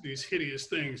in these hideous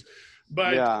things.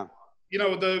 But you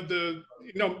know,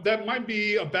 that might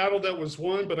be a battle that was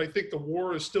won, but I think the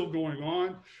war is still going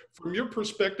on. From your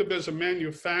perspective as a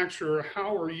manufacturer,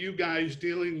 how are you guys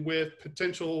dealing with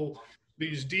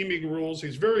these deeming rules,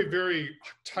 these very, very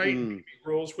tight deeming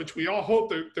rules, which we all hope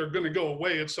that they're going to go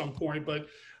away at some point. But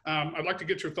I'd like to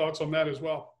get your thoughts on that as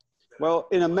well. Well,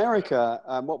 in America,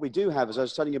 what we do have is, I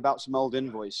was telling you about some old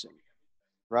invoicing,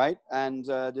 right? And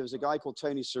there was a guy called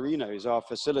Tony Serino, who's our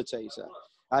facilitator,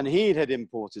 and he had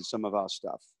imported some of our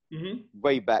stuff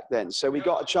way back then. So we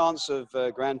got a chance of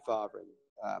grandfathering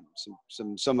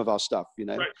some of our stuff, you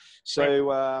know. Right.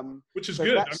 So which is so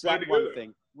good. That's that one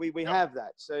thing. We have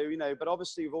that. So, you know, but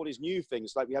obviously with all these new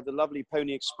things, like we have the lovely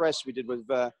Pony Express we did with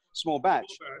Small Batch,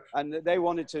 and they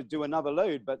wanted to do another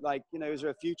load, but like, you know, is there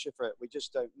a future for it? We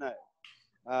just don't know.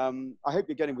 I hope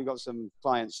we got some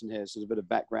clients in here, so there's a bit of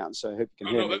background, so I hope you can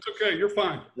hear me. No, that's okay. You're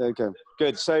fine. Okay,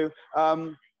 good. So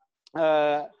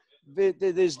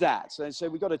there's that. So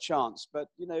we got a chance, but,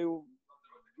 you know,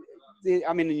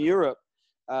 I mean, in Europe,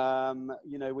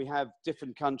 you know, we have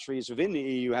different countries within the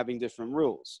EU having different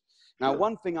rules. Now,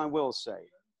 one thing I will say,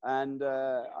 and,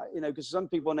 you know, because some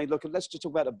people, when they look at, let's just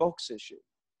talk about the box issue.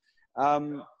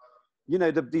 You know,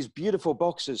 these beautiful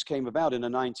boxes came about in the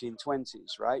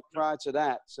 1920s, right? Prior to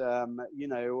that, you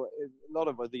know, a lot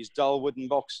of these dull wooden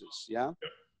boxes,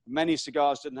 Many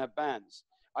cigars didn't have bands.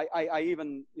 I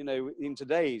even, you know, in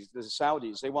today's, the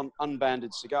Saudis, they want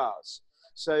unbanded cigars.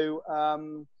 So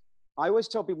I always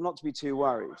tell people not to be too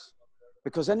worried,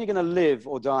 because then you're going to live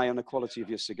or die on the quality of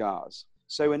your cigars.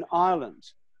 So in Ireland,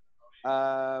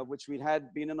 which we'd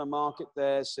had been in the market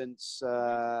there since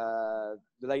the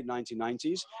late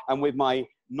 1990s, and with my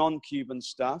non-Cuban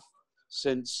stuff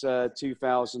since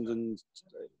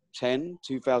 2010,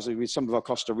 2000, with some of our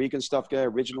Costa Rican stuff there,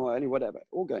 original, any whatever,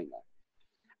 all going there.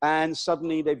 And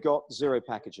suddenly they've got zero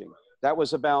packaging. That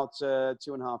was about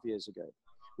 2.5 years ago.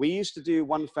 We used to do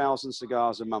 1,000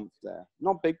 cigars a month there.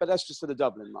 Not big, but that's just for the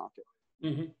Dublin market.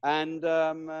 Mm-hmm. And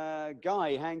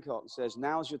Guy Hancock says,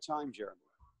 now's your time, Jeremy.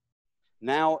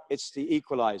 Now it's the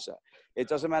equalizer. It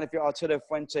doesn't matter if you're Arturo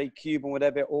Fuente, Cuban,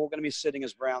 whatever, they're all going to be sitting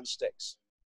as brown sticks.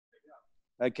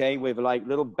 Okay, with like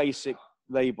little basic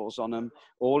labels on them,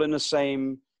 all in the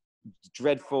same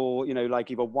dreadful, you know,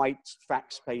 like either white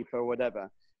fax paper or whatever,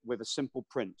 with a simple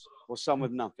print, or some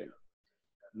with nothing.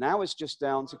 Now it's just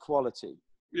down to quality.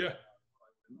 Yeah.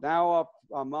 Now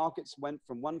our markets went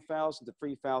from 1,000 to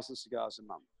 3,000 cigars a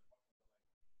month.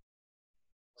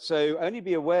 So only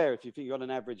be aware if you think you've got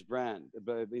an average brand,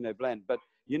 you know, blend. But,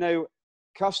 you know,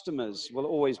 customers will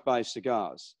always buy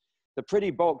cigars. The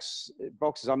pretty boxes,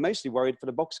 I'm mostly worried for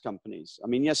the box companies. I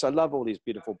mean, yes, I love all these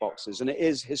beautiful boxes, and it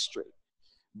is history.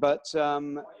 But,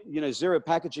 you know, zero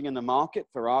packaging in the market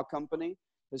for our company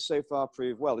has so far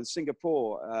proved well. In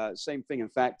Singapore, same thing. In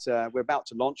fact, we're about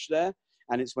to launch there,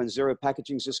 and it's when zero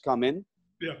packaging's just come in.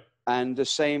 Yeah. And the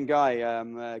same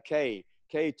guy, Kay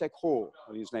Tek Ho,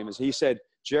 his name is, he said,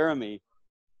 Jeremy,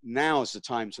 now's the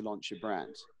time to launch your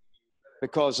brand.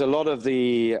 Because a lot of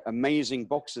the amazing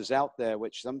boxes out there,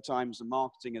 which sometimes the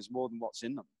marketing is more than what's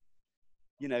in them.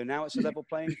 You know, now it's a level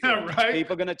playing field. Yeah, right.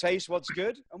 People are going to taste what's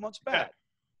good and what's bad.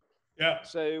 Yeah.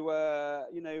 So,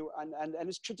 you know, and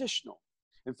it's traditional.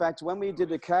 In fact, when we did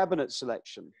the cabinet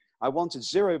selection, I wanted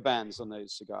zero bands on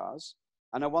those cigars.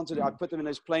 And I put them in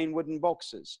those plain wooden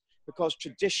boxes because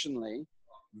traditionally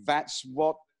that's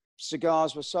what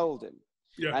cigars were sold in.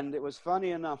 Yeah. And it was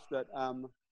funny enough that,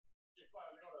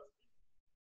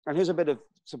 and here's a bit of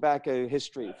tobacco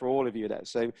history for all of you there.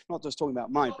 So not just talking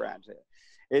about my brand here,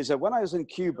 is that when I was in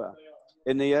Cuba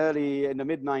in the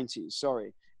mid 90s,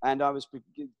 sorry, and I was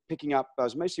picking up, I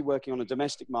was mostly working on a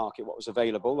domestic market, what was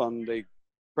available on the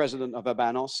president of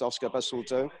Habanos, Oscar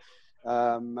Basulto,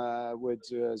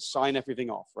 would sign everything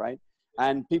off, right?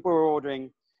 And people were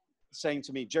ordering, saying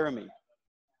to me, Jeremy,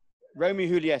 Romeo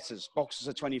Julietas, boxes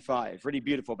are 25, really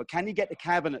beautiful, but can you get the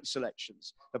cabinet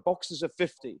selections? The boxes are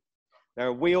 50. There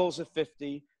are wheels of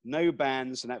 50, no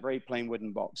bands, and that very plain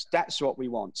wooden box. That's what we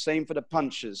want. Same for the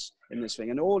punches in this thing.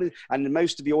 And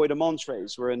most of the Oeil de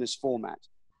Montres were in this format.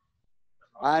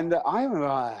 And I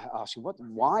remember asking,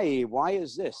 why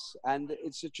is this? And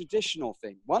it's a traditional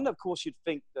thing. One, of course, you'd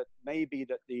think that maybe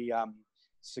that the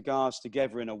cigars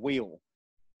together in a wheel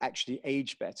actually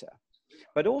age better.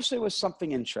 But also there was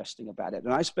something interesting about it.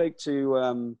 And I spoke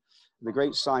to the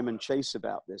great Simon Chase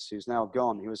about this, who's now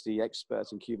gone. He was the expert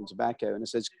in Cuban tobacco. And I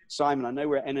said, Simon, I know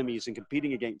we're enemies and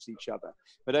competing against each other.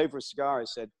 But over a cigar, I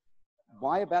said,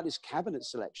 why about this cabinet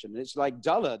selection? It's like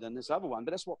duller than this other one,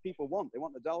 but that's what people want. They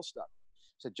want the dull stuff.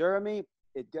 So Jeremy,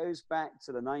 it goes back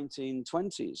to the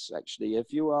 1920s, actually.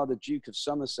 If you are the Duke of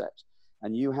Somerset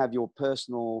and you have your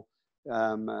personal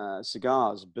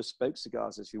cigars, bespoke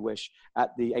cigars, if you wish, at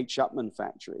the H. Upman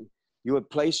factory, you would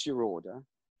place your order.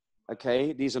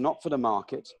 Okay, these are not for the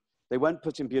market. They weren't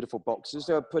put in beautiful boxes.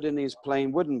 They were put in these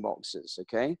plain wooden boxes,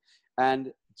 okay?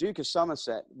 And Duke of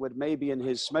Somerset would maybe in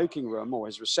his smoking room or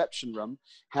his reception room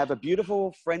have a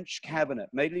beautiful French cabinet,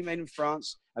 mainly made in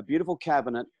France, a beautiful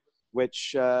cabinet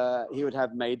which he would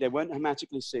have made. They weren't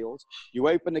hermetically sealed. You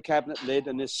open the cabinet lid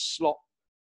and there's slot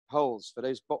holes for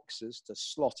those boxes to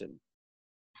slot in.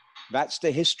 That's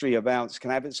the history about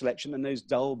cabinet selection and those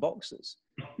dull boxes.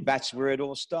 That's where it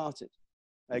all started.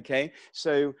 Okay,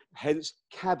 so hence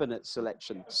cabinet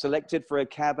selection, selected for a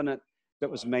cabinet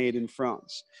that was made in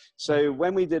France. So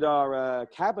when we did our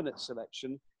cabinet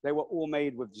selection, they were all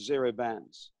made with zero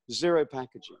bands, zero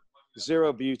packaging,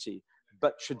 zero beauty,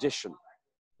 but tradition,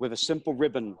 with a simple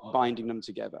ribbon binding them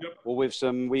together. Yep. Or with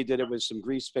we did it with some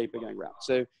grease paper going around.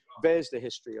 So there's the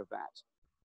history of that.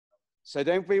 So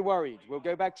don't be worried. We'll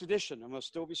go back to tradition and we'll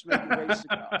still be smoking great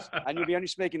cigars. And you'll be only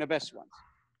smoking the best ones.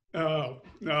 Oh,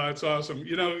 no, that's awesome.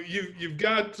 You know, you've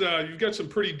got some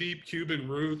pretty deep Cuban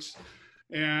roots,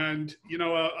 and you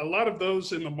know a lot of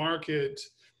those in the market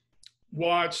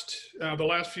watched the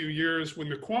last few years when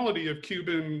the quality of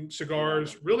Cuban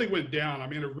cigars really went down. I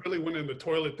mean, it really went in the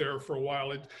toilet there for a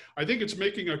while. I think it's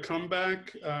making a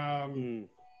comeback.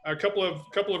 A couple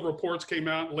of reports came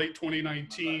out in late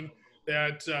 2019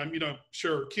 that you know,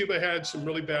 sure, Cuba had some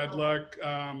really bad luck.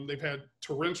 They've had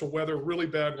torrential weather, really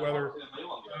bad weather.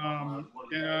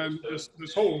 And this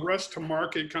whole rush to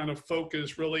market kind of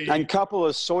focus really. And couple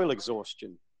of soil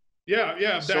exhaustion.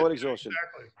 Yeah, Soil exhaustion.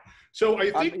 exactly. So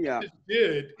I think Yeah. what this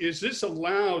did is this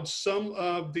allowed some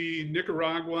of the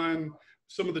Nicaraguan,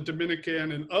 some of the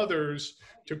Dominican and others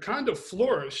to kind of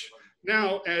flourish.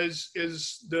 Now, as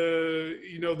the,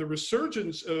 you know, the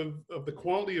resurgence of the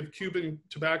quality of Cuban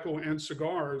tobacco and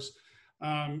cigars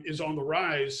is on the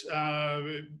rise,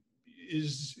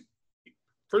 is,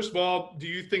 first of all, do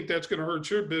you think that's going to hurt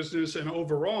your business? And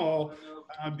overall,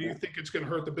 do you think it's going to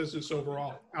hurt the business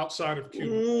overall outside of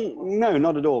Cuba? No,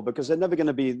 not at all, because there's never going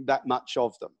to be that much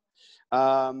of them.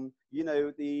 You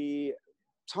know, the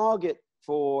target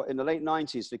for in the late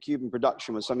 90s for Cuban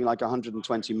production was something like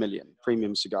 120 million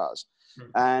premium cigars.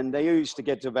 And they used to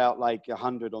get to about like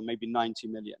 100 or maybe 90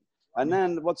 million. And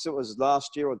then it was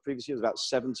last year or the previous year, it was about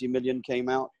 70 million came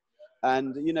out.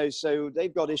 And, you know, so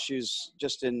they've got issues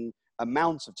just in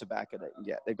amount of tobacco they can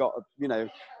get. They've got, you know,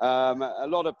 a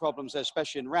lot of problems,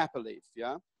 especially in wrapper leaf,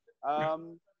 yeah?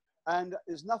 And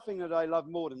there's nothing that I love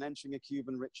more than entering a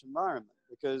Cuban-rich environment,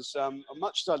 because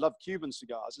much as I love Cuban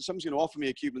cigars, if someone's going to offer me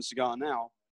a Cuban cigar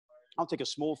now, I'll take a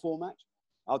small format.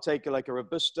 I'll take like a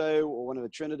Robusto or one of the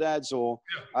Trinidads, or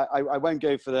I won't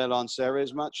go for their Lancero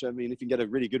as much. I mean, if you can get a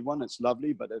really good one, it's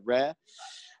lovely, but they're rare.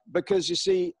 Because you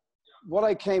see, what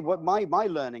my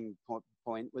learning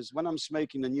point was when I'm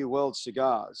smoking the New World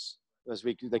cigars, I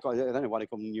don't know why they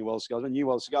call them New World cigars, but New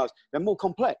World cigars, they're more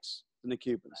complex than the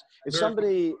Cubans. If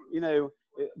somebody, you know,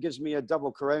 gives me a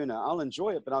double Corona, I'll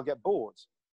enjoy it, but I'll get bored.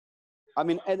 I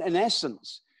mean, in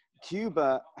essence,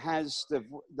 Cuba has the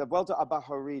Vuelta a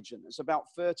Bajo region. It's about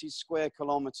 30 square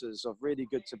kilometers of really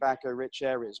good tobacco-rich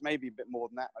areas, maybe a bit more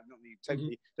than that. I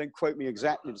don't quote me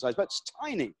exactly the size, but it's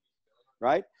tiny,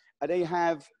 right? And they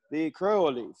have the Croa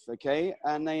leaf, okay?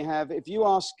 And they have, if you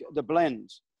ask the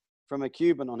blend from a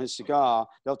Cuban on his cigar,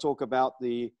 they'll talk about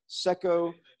the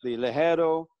Seco, the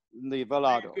Ligero, and the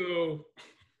Velado.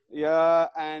 Yeah,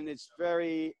 and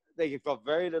they've got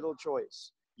very little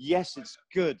choice. Yes, it's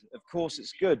good. Of course,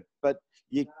 it's good, but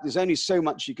there's only so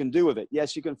much you can do with it.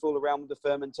 Yes, you can fool around with the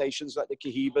fermentations like the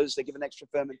Cahibas. They give an extra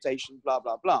fermentation, blah,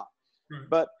 blah, blah.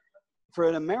 But for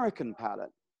an American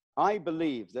palate, I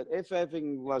believe that if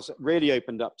everything was really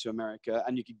opened up to America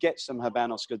and you could get some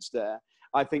Habanos goods there,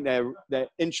 I think they're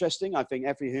interesting. I think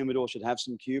every humidor should have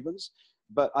some Cubans.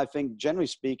 But I think, generally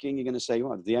speaking, you're going to say,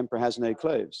 well, the emperor has no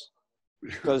clothes.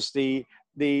 Because the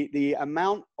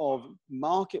amount of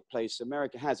marketplace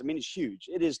America has, I mean, it's huge.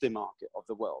 It is the market of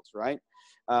the world, right?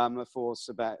 For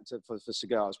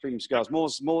cigars, premium cigars.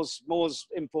 More's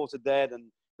imported there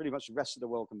than pretty much the rest of the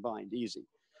world combined, easy.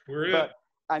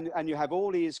 And you have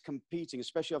all these competing,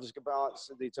 especially obviously about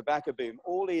the tobacco boom,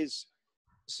 all these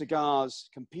cigars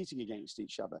competing against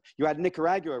each other. You had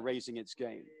Nicaragua raising its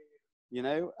game, you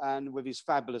know, and with these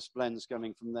fabulous blends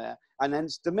coming from there. And then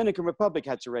Dominican Republic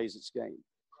had to raise its game.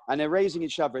 And they're raising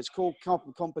each other. It's called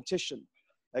competition,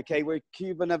 okay, where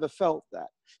Cuba never felt that.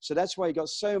 So that's why you got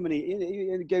so many,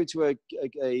 you go to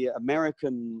a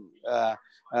American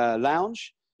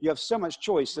lounge, you have so much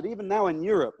choice that even now in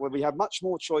Europe, where we have much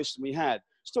more choice than we had,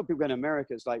 still people in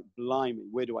America, it's like, blimey,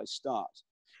 where do I start?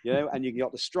 You know, and you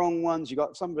got the strong ones, you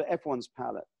got some of everyone's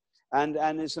palate. And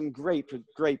there's some great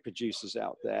producers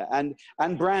out there and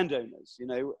brand owners, you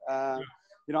know.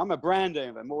 You know, I'm a brand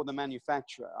owner more than a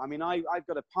manufacturer. I mean, I've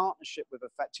got a partnership with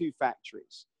two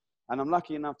factories, and I'm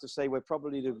lucky enough to say we're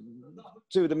probably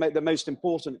the most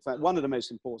important, one of the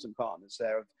most important partners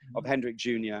there of Hendrik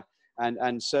Jr.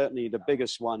 and certainly the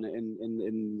biggest one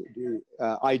in the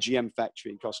IGM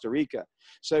factory in Costa Rica.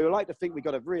 So I like to think we've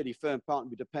got a really firm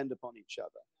partner. We depend upon each other.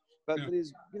 But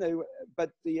there's, you know,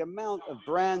 but the amount of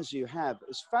brands you have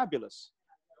is fabulous.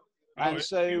 And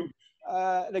so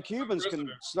the Cubans can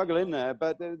struggle in there,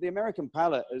 but the American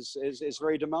palate is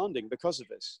very demanding because of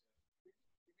this.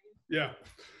 Yeah.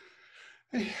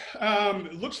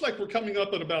 It looks like we're coming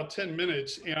up at about 10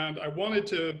 minutes, and I wanted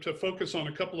to focus on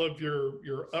a couple of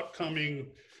your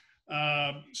upcoming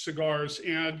cigars.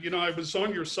 And, you know, I was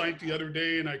on your site the other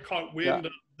day and I caught wind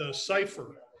of the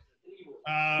Cipher.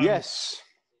 Yes.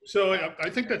 So I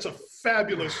think that's a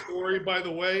fabulous story, by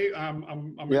the way. I'm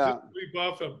a history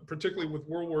buff, particularly with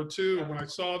World War II. And when I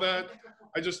saw that,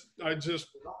 I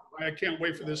can't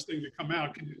wait for this thing to come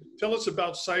out. Can you tell us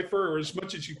about Cipher, or as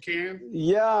much as you can?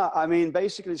 Yeah, I mean,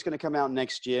 basically it's going to come out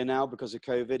next year now because of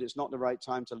COVID. It's not the right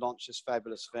time to launch this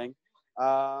fabulous thing.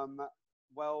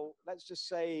 Well, let's just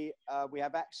say we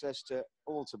have access to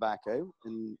all tobacco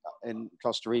in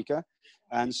Costa Rica.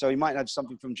 And so you might have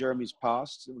something from Jeremy's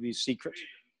past. It will be secret.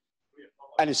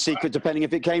 And it's secret depending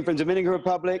if it came from Dominican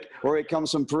Republic, or it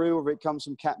comes from Peru, or it comes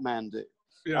from Kathmandu.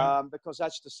 Because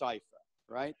that's the cipher,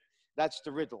 right? That's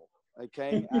the riddle,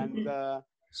 okay? And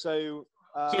so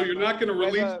So you're not going to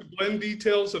release whether, the blend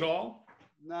details at all?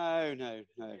 no,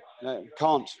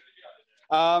 can't.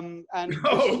 And this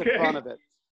Oh, is the fun okay. of it.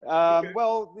 Okay.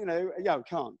 Well, yeah, we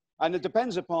can't. And it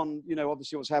depends upon,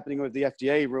 obviously what's happening with the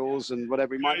FDA rules and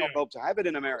whatever. We might Yeah, not be able to have it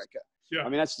in America. yeah. I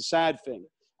mean, that's the sad thing.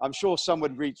 I'm sure some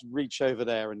would reach over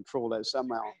there and crawl there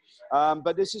somehow.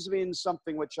 But this has been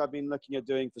something which I've been looking at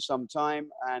doing for some time.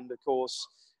 And of course,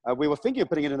 we were thinking of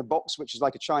putting it in a box, which is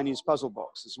like a Chinese puzzle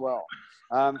box as well.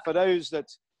 For those that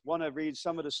want to read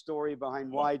some of the story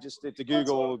behind why I just did the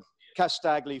Google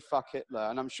Casdagli fuck Hitler,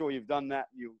 and I'm sure you've done that.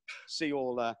 You see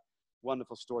all the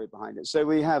wonderful story behind it. So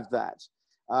we have that.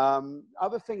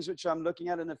 Other things which I'm looking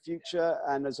at in the future,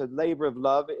 and as a labor of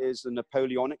love, is the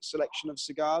Napoleonic selection of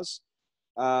cigars.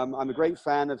 I'm a great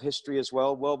fan of history as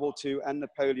well, World War II and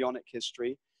Napoleonic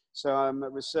history. So I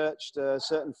researched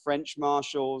certain French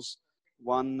marshals,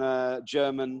 one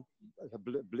German,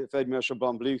 Third Marshal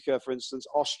von Blücher, for instance,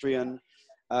 Austrian,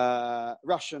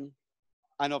 Russian,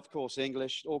 and of course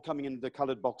English, all coming in the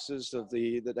colored boxes that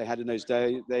they had in those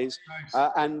days,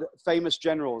 Nice. and famous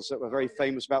generals that were very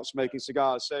famous about smoking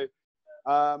cigars. So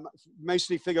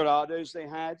mostly figurados they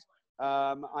had.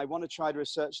 I want to try to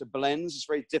research the blends. It's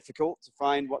very difficult to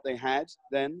find what they had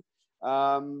then.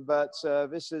 But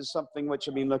this is something which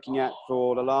I've been looking at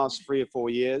for the last 3 or 4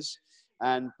 years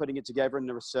and putting it together in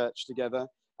the research together.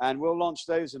 And we'll launch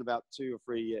those in about 2 or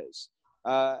 3 years.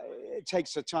 It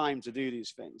takes a time to do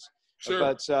these things. Sure.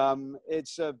 But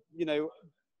it's,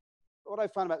 what I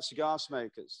find about cigar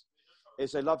smokers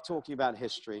is they love talking about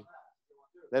history.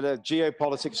 That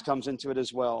geopolitics comes into it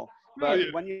as well. But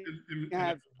when you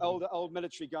have old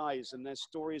military guys and their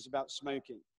stories about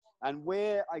smoking, and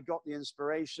where I got the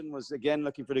inspiration was, again,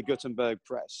 looking for the Gutenberg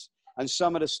press and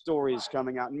some of the stories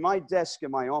coming out. In my desk in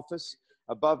my office,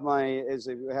 above we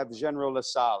have General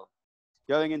Lasalle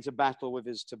going into battle with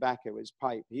his tobacco, his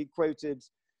pipe. He quoted,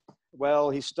 well,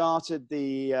 he started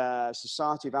the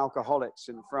Society of Alcoholics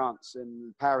in France,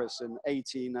 in Paris in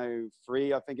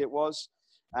 1803, I think it was.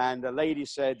 And a lady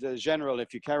said, General,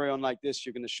 if you carry on like this,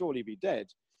 you're going to surely be dead.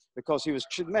 Because he was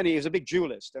a big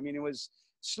duelist. I mean, he was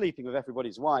sleeping with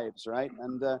everybody's wives, right?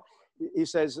 And he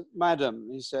says, Madam,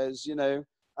 he says,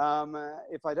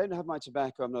 if I don't have my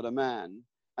tobacco, I'm not a man.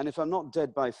 And if I'm not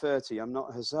dead by 30, I'm not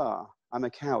a hussar, I'm a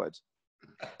coward.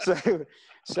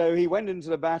 So he went into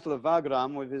the Battle of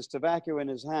Wagram with his tobacco in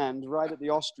his hand, right at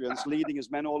the Austrians, leading his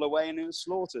men all the way, and he was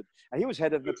slaughtered. And he was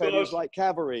head of Napoleon's light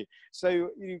cavalry. So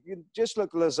you just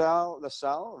look LaSalle,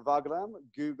 Wagram,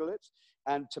 Google it,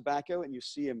 and tobacco, and you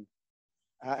see him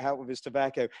out with his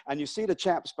tobacco. And you see the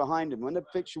chaps behind him. When the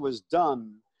picture was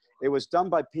done, it was done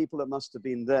by people that must have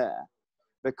been there,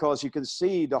 because you can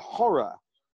see the horror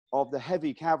of the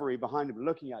heavy cavalry behind him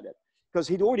looking at it. Because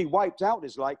he'd already wiped out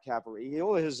his light cavalry.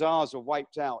 All the hussars were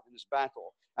wiped out in this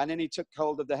battle. And then he took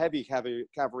hold of the heavy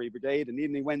cavalry brigade, and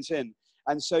then he went in.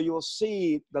 And so you'll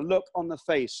see the look on the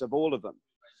face of all of them.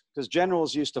 Because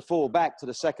generals used to fall back to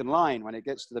the second line when it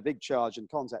gets to the big charge and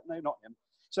contact. No, not him.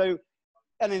 So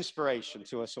an inspiration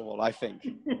to us all, I think.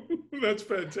 That's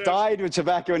fantastic. Died with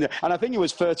tobacco, and I think he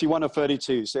was 31 or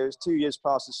 32. So it was 2 years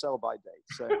past the sell-by date.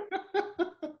 So.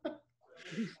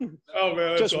 Oh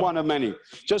man, just awesome. One of many.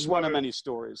 Just one of many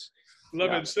stories.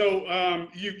 Love it. So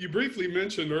you briefly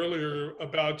mentioned earlier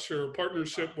about your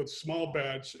partnership with Small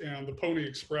Batch and the Pony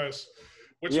Express,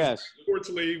 which is,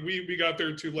 unfortunately we got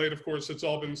there too late. Of course, it's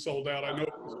all been sold out. I know.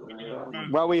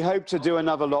 Well, we hope to do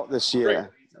another lot this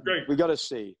year. Great. We got to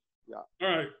see. Yeah.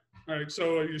 All right.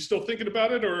 So are you still thinking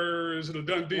about it, or is it a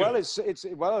done deal? Well, it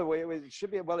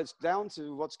should be. Well, it's down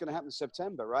to what's going to happen in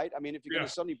September, right? I mean, if you're going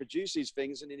to suddenly produce these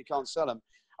things and then you can't sell them,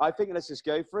 I think let's just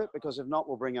go for it, because if not,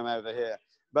 we'll bring them over here.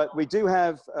 But we do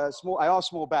have I asked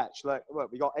Small Batch, like, look,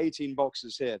 we got 18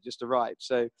 boxes here just arrived.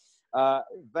 So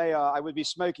I would be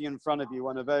smoking in front of you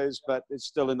one of those, but it's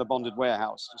still in the bonded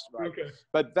warehouse. Just arrived. Okay.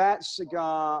 But that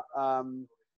cigar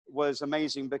was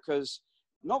amazing because.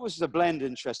 Not was the blend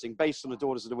interesting, based on the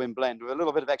Daughters of the Wind blend, with a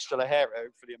little bit of extra Lancero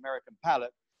for the American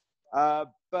palate.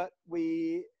 But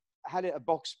we had it a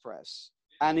box press,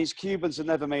 and these Cubans had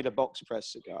never made a box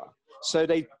press cigar. So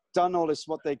they done all this,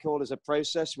 what they call as a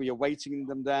process, where you're weighting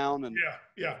them down. And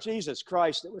Jesus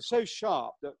Christ, it was so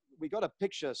sharp that we got a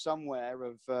picture somewhere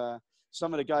of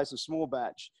some of the guys in Small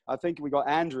Batch. I think we got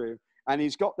Andrew. And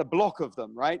he's got the block of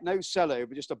them, right? No cello,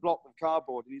 but just a block of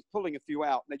cardboard. And he's pulling a few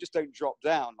out, and they just don't drop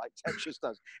down like Texas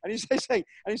does. And he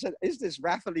said, is this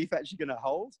Rafa leaf actually going to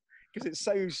hold? Because it's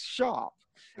so sharp.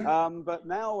 But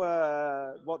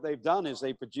now what they've done is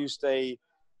they produced a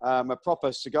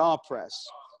proper cigar press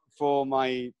for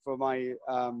my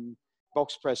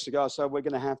box press cigar. So we're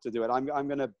going to have to do it. I'm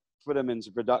going to put them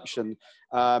into production.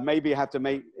 Maybe have to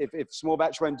make, if small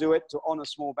batch won't do it, to honor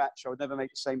small batch, I would never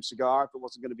make the same cigar if it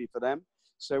wasn't going to be for them.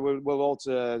 So we'll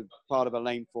alter part of a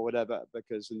lane for whatever,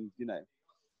 because, and, you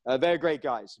know, they're great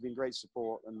guys. They've been great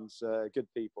support and good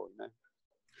people, you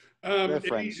know. They're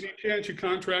friends. Any chance you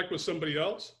contract with somebody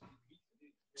else?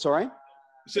 Sorry?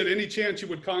 Said any chance you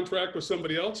would contract with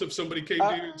somebody else if somebody came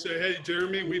to you and said, hey,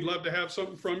 Jeremy, we'd love to have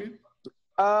something from you?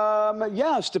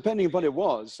 Yes, depending on what it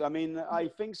was. I mean, I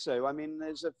think so. I mean,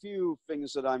 there's a few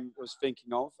things that I was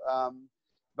thinking of,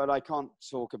 but I can't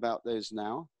talk about those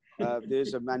now.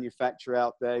 There's a manufacturer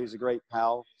out there who's a great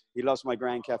pal. He loves my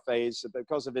Grand Cafes.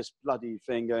 Because of this bloody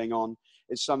thing going on,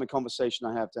 it's some conversation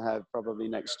I have to have probably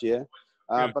next year.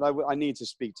 But I need to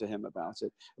speak to him about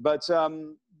it. But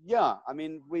yeah, I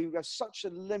mean, we have such a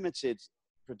limited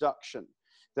production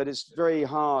that it's very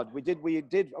hard. We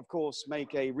did of course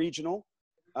make a regional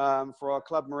for our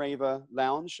Club Mareva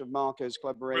Lounge of Marco's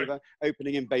Club Mareva,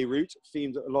 opening in Beirut,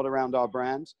 themed a lot around our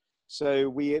brand. So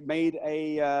we made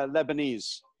a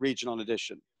Lebanese regional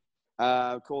edition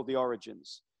called The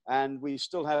Origins. And we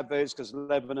still have those because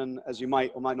Lebanon, as you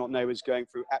might or might not know, is going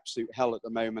through absolute hell at the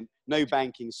moment. No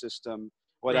banking system,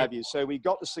 what have you. So we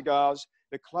got the cigars.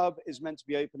 The club is meant to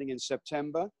be opening in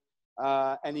September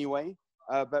anyway,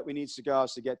 but we need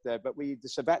cigars to get there. But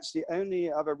so that's the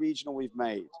only other regional we've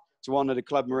made to honor the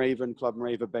Club Mareva and Club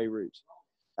Mareva Beirut.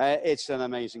 It's an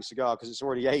amazing cigar because it's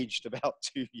already aged about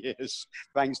 2 years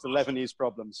thanks to Lebanese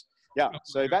problems. Yeah,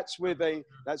 so that's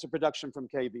a production from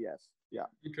KBF. Yeah.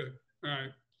 Okay, all right.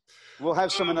 We'll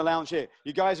have some in the lounge here.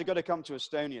 You guys have got to come to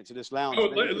Estonia, to this lounge. Oh,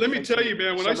 let me tell you,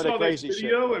 man, when I saw that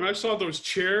video and I saw those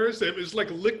chairs, it was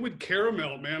like liquid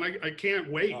caramel, man. I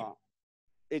can't wait.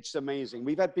 It's amazing.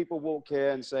 We've had people walk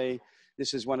here and say,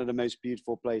 this is one of the most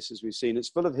beautiful places we've seen. It's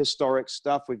full of historic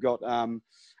stuff. We've got an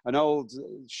old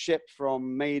ship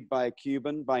made by a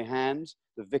Cuban by hand,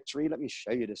 the Victory. Let me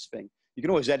show you this thing. You can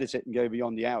always edit it and go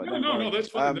beyond the hour. No, that's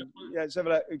fine. Yeah, so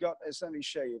let me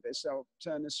show you this. I'll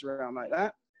turn this around like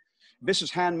that. This is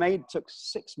handmade, took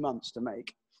 6 months to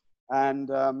make. And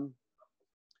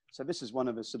so this is one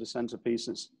of the sort of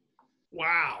centerpieces.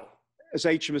 Wow. It's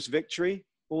HMS Victory,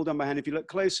 all done by hand. If you look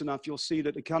close enough, you'll see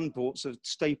that the gun ports are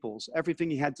staples. Everything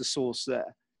he had to source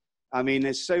there. I mean,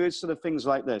 it's sort of things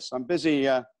like this. I'm busy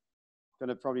going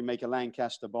to probably make a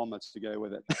Lancaster bomber to go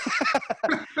with it.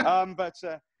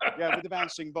 Yeah, with the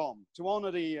bouncing bomb. To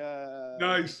honor the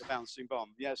bouncing bomb.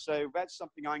 Yeah, so that's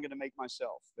something I'm going to make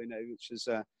myself, you know, which is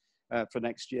for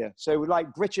next year. So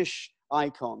like British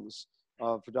icons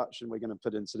of production we're going to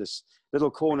put into this little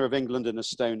corner of England in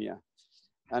Estonia.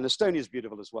 And Estonia is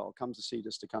beautiful as well. Come to see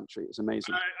just the country. It's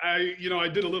amazing. I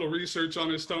did a little research on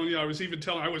Estonia. I was even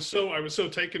telling, I was so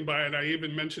taken by it. I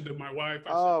even mentioned to my wife.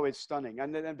 It's stunning.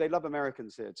 And they love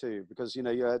Americans here too, because, you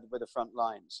know, you're with the front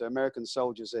line. So American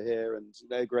soldiers are here and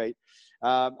they're great.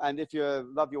 And if you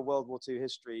love your World War II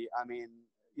history, I mean,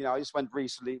 you know, I just went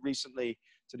recently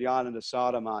to the island of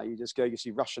Saaremaa. You just go, you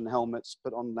see Russian helmets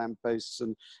put on lampposts,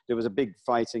 and there was a big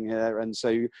fighting here. And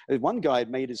so one guy had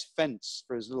made his fence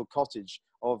for his little cottage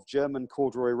of German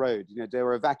corduroy road. You know, they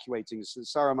were evacuating. So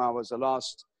Saaremaa was the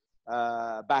last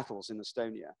battles in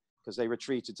Estonia because they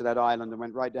retreated to that island and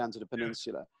went right down to the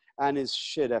peninsula. And there's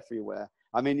shit everywhere.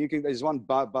 I mean, there's one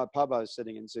pub I was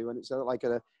sitting into, and it's like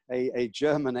a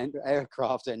German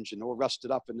aircraft engine all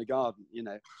rusted up in the garden, you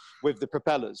know, with the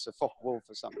propellers, a Focke-Wulf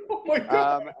or something. Oh my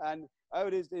God.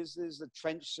 There's the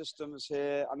trench systems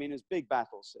here. I mean, there's big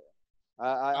battles here.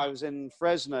 I was in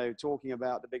Fresno talking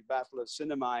about the big battle of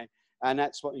Sinai, and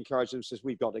that's what encouraged them. Says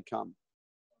we've got to come.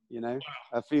 You know,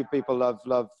 a few people love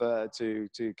to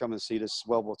come and see this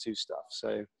World War II stuff.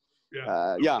 So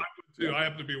yeah, I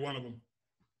happen to be one of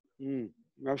them.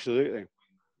 Absolutely.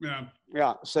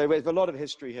 Yeah. So there's a lot of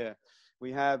history here.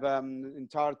 We have in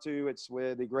Tartu, it's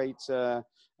where the great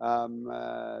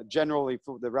general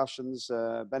for the Russians,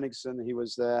 Bennigsen, he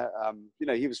was there. You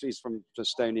know, he's from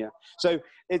Estonia. So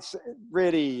it's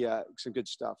really some good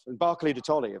stuff. And Barclay de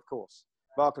Tolly, of course.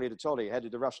 Barclay de Tolly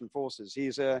headed the Russian forces.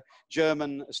 He's a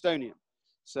German Estonian.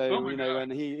 So, you know,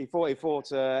 and he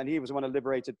fought, and he was the one who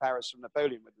liberated Paris from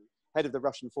Napoleon, with the head of the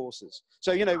Russian forces.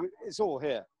 So, you know, it's all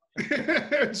here.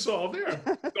 It's all there.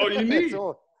 That's all you need.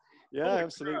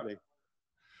 Absolutely.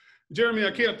 Jeremy,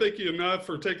 I can't thank you enough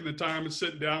for taking the time and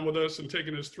sitting down with us and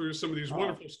taking us through some of these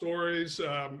wonderful stories.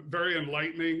 Very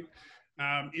enlightening.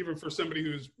 Even for somebody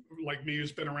who's like me,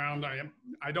 who's been around.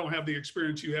 I don't have the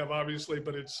experience you have, obviously,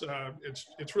 but it's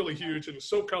really huge and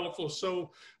so colorful,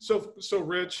 so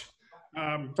rich.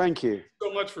 Thank you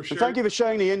so much for sharing. And thank you for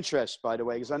showing the interest, by the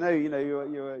way, because I know, you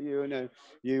know,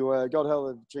 you got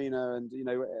hold of Gina, and, you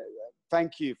know,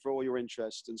 thank you for all your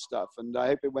interest and stuff. And I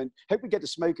hope we get to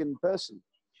smoke in person.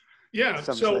 Yeah.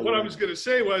 So what I was going to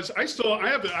say was, I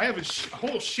have a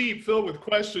whole sheet filled with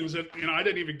questions that I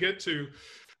didn't even get to,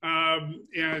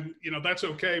 and that's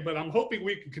okay. But I'm hoping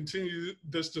we can continue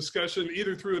this discussion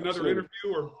either through another interview,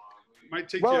 or might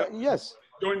take yes.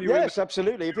 Join you. Yes,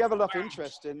 absolutely. If you have enough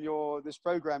interest in this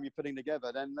program you're putting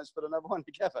together, then let's put another one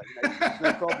together.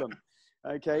 No problem.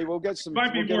 Okay, we'll get some.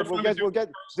 We've got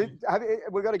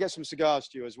to get some cigars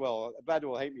to you as well. Bad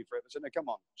will hate me for it, but no, come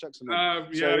on, chuck some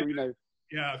in.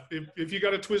 Yeah, if you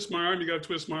got to twist my arm, you got to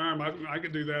twist my arm. I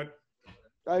could do that.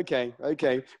 Okay.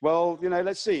 Well,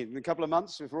 let's see. In a couple of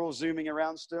months, if we're all zooming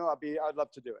around still, I'd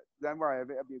love to do it. Don't worry,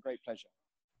 it'll be a great pleasure.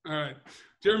 All right,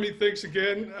 Jeremy, thanks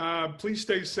again. Please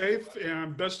stay safe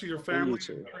and best to your family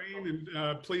and train.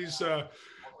 And please,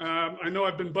 I know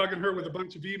I've been bugging her with a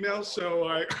bunch of emails,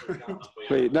 so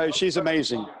No, she's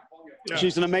amazing. Yeah.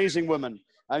 She's an amazing woman.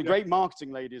 And a great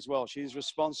marketing lady as well. She's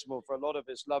responsible for a lot of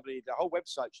this the whole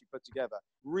website she put together,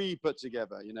 re-put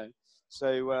together,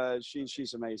 So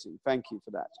she's amazing. Thank you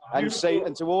for that. And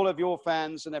to all of your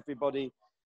fans and everybody,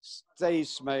 stay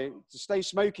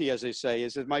smoky, as they say.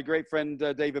 Is my great friend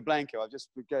David Blanco. I've just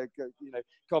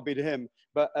copied him.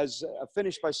 But as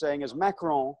finished by saying, as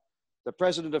Macron, the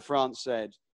president of France,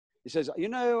 said, he says,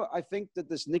 I think that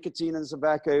this nicotine and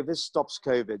tobacco, this stops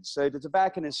COVID. So the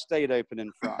tobacconists stayed open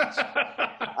in France.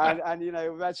 and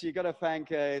we've actually got to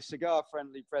thank a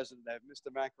cigar-friendly president there, Mr.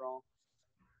 Macron.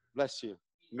 Bless you.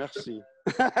 Merci.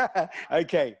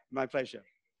 Okay, my pleasure.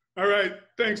 All right.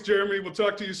 Thanks, Jeremy. We'll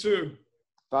talk to you soon.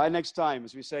 Bye next time,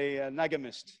 as we say,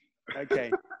 nagamist.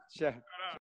 Okay, sure.